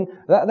just healing.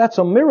 That's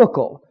a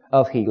miracle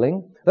of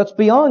healing. That's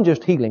beyond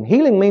just healing.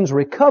 Healing means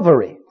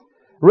recovery,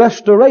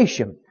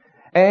 restoration.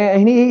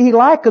 And he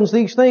likens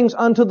these things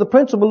unto the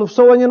principle of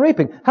sowing and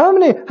reaping. How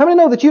many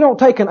know that you don't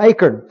take an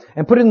acorn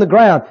and put it in the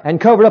ground and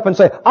cover it up and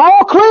say,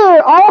 all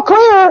clear, all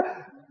clear?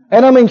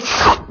 And I mean,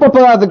 up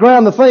out of the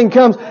ground, the thing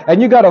comes, and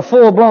you got a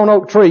full-blown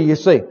oak tree, you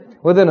see,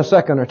 within a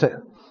second or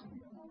two.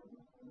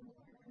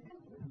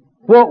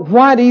 Well,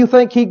 why do you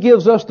think he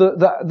gives us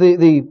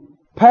the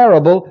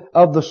parable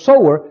of the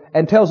sower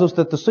and tells us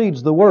that the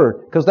seed's the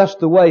Word? Because that's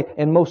the way,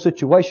 in most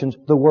situations,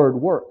 the Word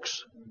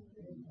works.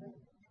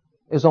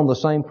 Is on the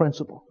same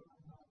principle.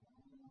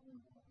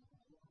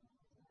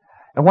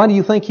 And why do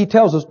you think he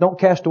tells us, don't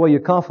cast away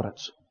your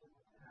confidence?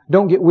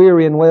 Don't get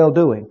weary in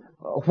well-doing.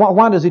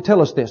 Why does he tell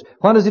us this?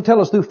 Why does he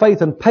tell us through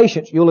faith and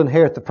patience you'll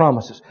inherit the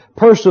promises?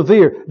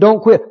 Persevere.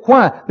 Don't quit.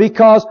 Why?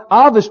 Because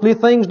obviously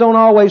things don't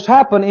always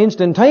happen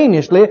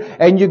instantaneously,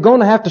 and you're going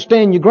to have to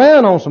stand your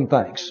ground on some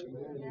things.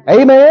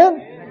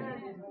 Amen?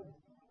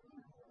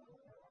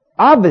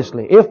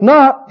 Obviously. If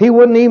not, he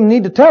wouldn't even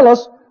need to tell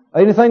us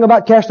anything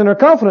about casting our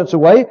confidence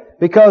away,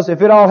 because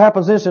if it all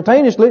happens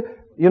instantaneously,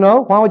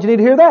 why would you need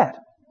to hear that?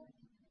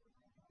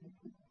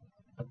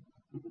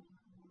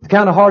 The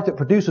kind of heart that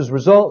produces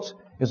results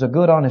is a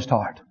good, honest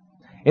heart.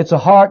 It's a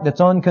heart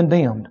that's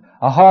uncondemned,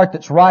 a heart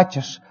that's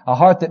righteous, a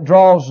heart that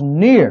draws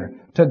near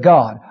to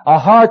God, a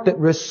heart that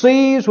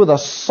receives with a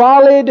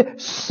solid,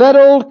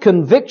 settled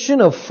conviction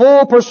of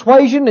full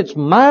persuasion. It's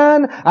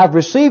mine, I've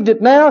received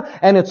it now,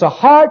 and it's a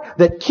heart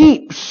that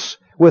keeps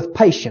with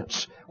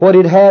patience what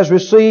it has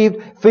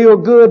received. Feel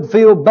good,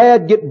 feel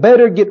bad, get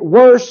better, get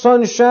worse,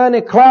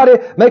 sunshiny, cloudy,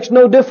 makes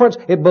no difference.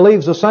 It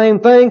believes the same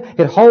thing,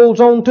 it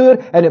holds on to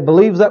it, and it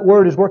believes that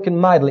Word is working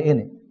mightily in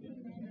it.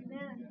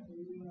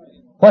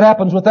 What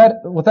happens with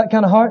that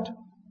kind of heart?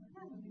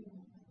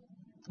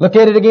 Look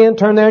at it again.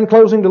 Turn there in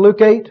closing to Luke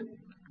 8.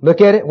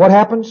 Look at it. What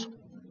happens?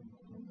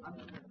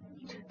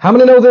 How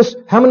many know this?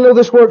 How many know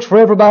this works for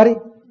everybody?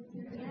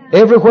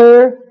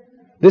 Everywhere.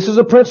 This is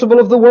a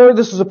principle of the Word.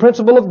 This is a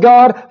principle of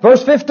God.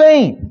 Verse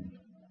 15.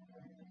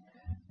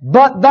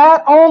 But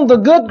that on the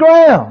good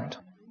ground.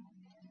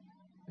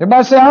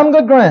 Everybody say, I'm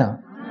good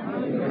ground.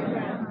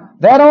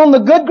 That on the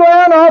good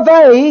ground are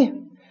they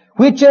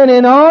which in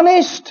an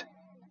honest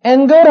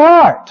and good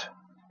heart.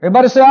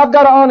 Everybody say, I've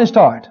got an honest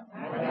heart.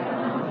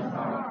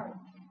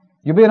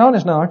 You're being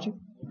honest now, aren't you?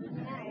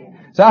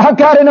 So I've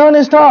got an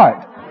honest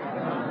heart.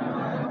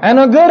 And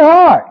a good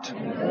heart.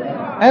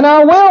 And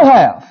I will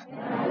have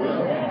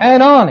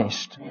an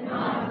honest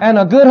and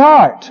a good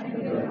heart.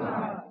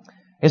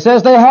 It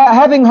says they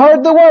having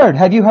heard the Word.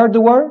 Have you heard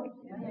the Word?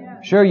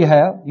 Sure you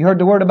have. You heard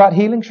the Word about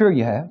healing? Sure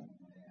you have.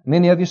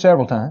 Many of you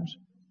several times.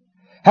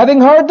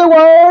 Having heard the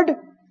Word.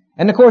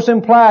 And of course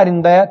implied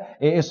in that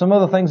is some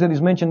other things that he's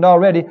mentioned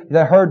already.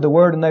 They heard the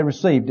Word and they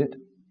received it.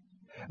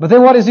 But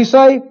then what does he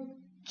say?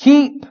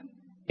 Keep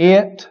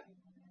it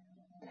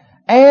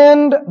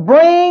and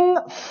bring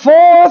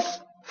forth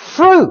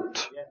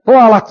fruit. Oh,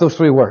 I like those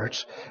three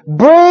words.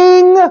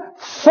 Bring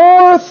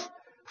forth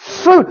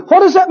fruit. What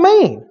does that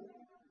mean?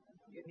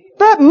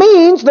 That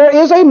means there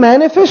is a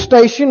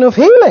manifestation of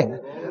healing.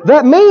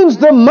 That means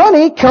the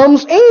money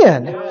comes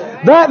in.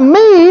 That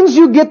means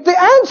you get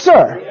the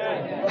answer.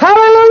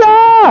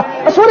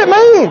 Hallelujah! That's what it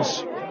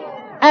means.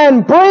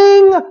 And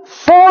bring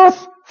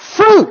forth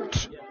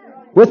fruit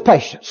with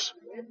patience.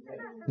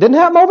 Didn't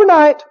happen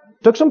overnight.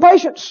 Took some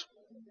patience.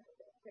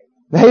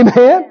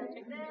 Amen?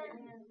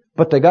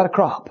 But they got a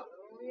crop.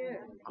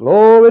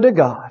 Glory to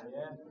God.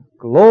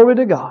 Glory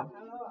to God.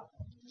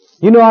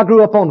 I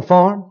grew up on the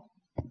farm,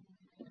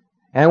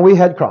 and we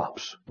had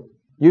crops.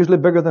 Usually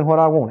bigger than what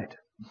I wanted.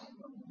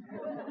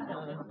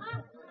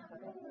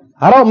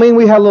 I don't mean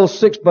we had a little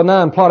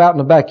 6x9 plot out in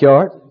the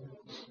backyard.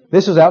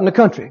 This is out in the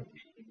country.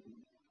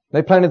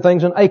 They planted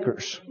things in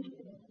acres.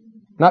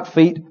 Not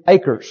feet,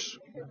 acres.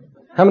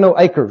 How many know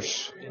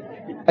acres?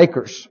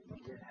 Acres.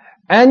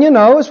 And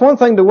it's one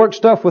thing to work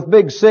stuff with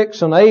big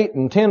 6 and 8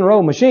 and 10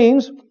 row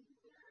machines.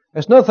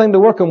 It's another thing to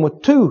work them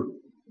with 2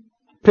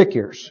 pick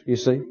ears, you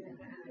see.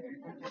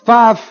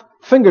 5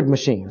 fingered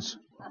machines.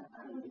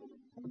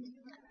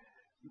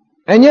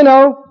 And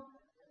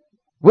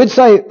We'd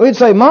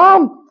say,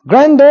 Mom,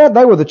 Granddad,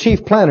 they were the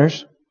chief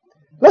planters.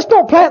 Let's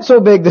don't plant so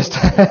big this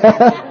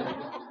time.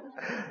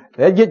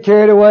 They'd get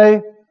carried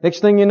away. Next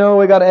thing you know,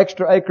 we got an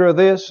extra acre of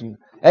this and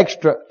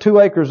extra 2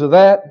 acres of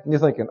that. And you're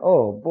thinking,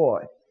 oh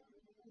boy.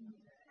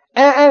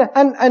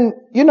 And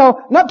you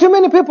know, not too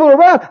many people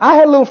around. I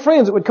had little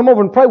friends that would come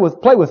over and play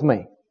with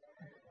me.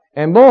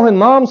 And boy, when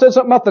Mom said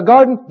something about the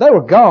garden, they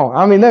were gone.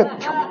 I mean,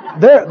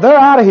 they're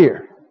out of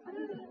here.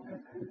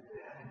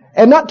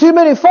 And not too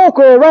many folk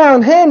are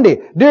around handy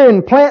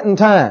during planting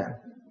time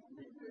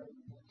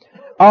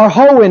or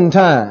hoeing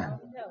time.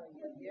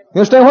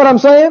 You understand what I'm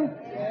saying?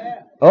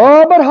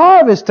 Oh, but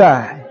harvest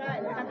time.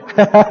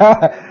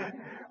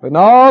 When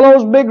all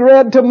those big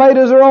red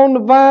tomatoes are on the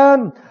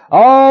vine,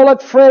 all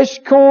that fresh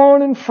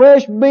corn and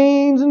fresh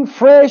beans and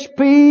fresh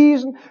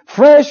peas and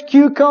fresh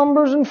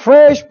cucumbers and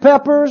fresh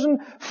peppers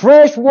and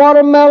fresh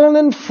watermelon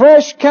and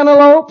fresh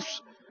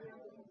cantaloupes.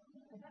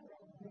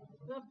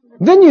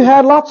 Then you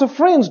had lots of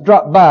friends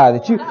drop by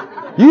that you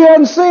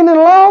hadn't seen in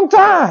a long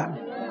time.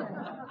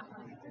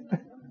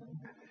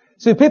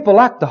 See, people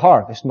like the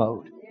harvest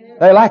mode.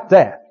 They like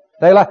that.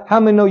 How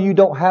many know you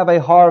don't have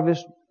a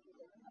harvest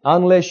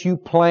unless you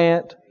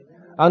plant,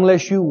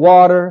 unless you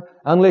water,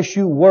 unless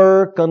you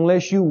work,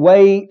 unless you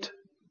wait,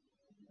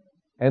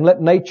 and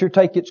let nature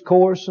take its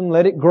course and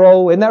let it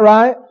grow? Isn't that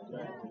right?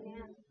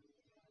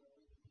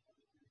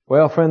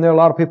 Well, friend, there are a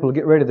lot of people who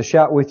get ready to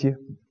shout with you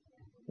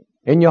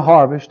in your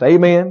harvest.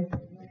 Amen.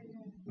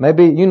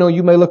 Maybe, you know,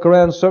 you may look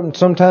around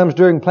sometimes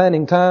during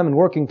planting time and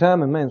working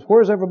time and, man,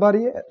 where's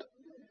everybody at?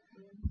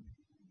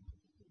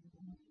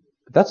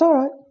 But that's all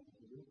right.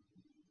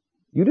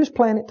 You just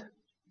plant it.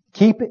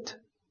 Keep it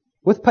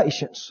with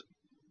patience,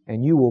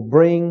 and you will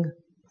bring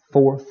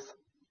forth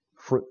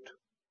fruit.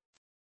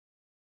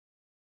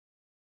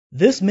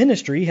 This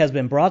ministry has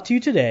been brought to you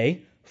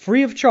today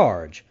free of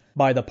charge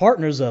by the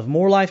partners of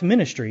More Life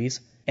Ministries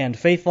and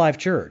Faith Life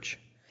Church.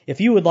 If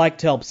you would like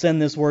to help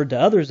send this word to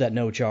others at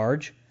no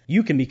charge,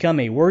 you can become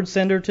a word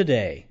sender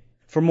today.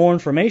 For more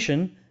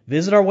information,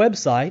 visit our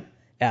website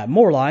at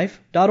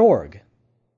morelife.org.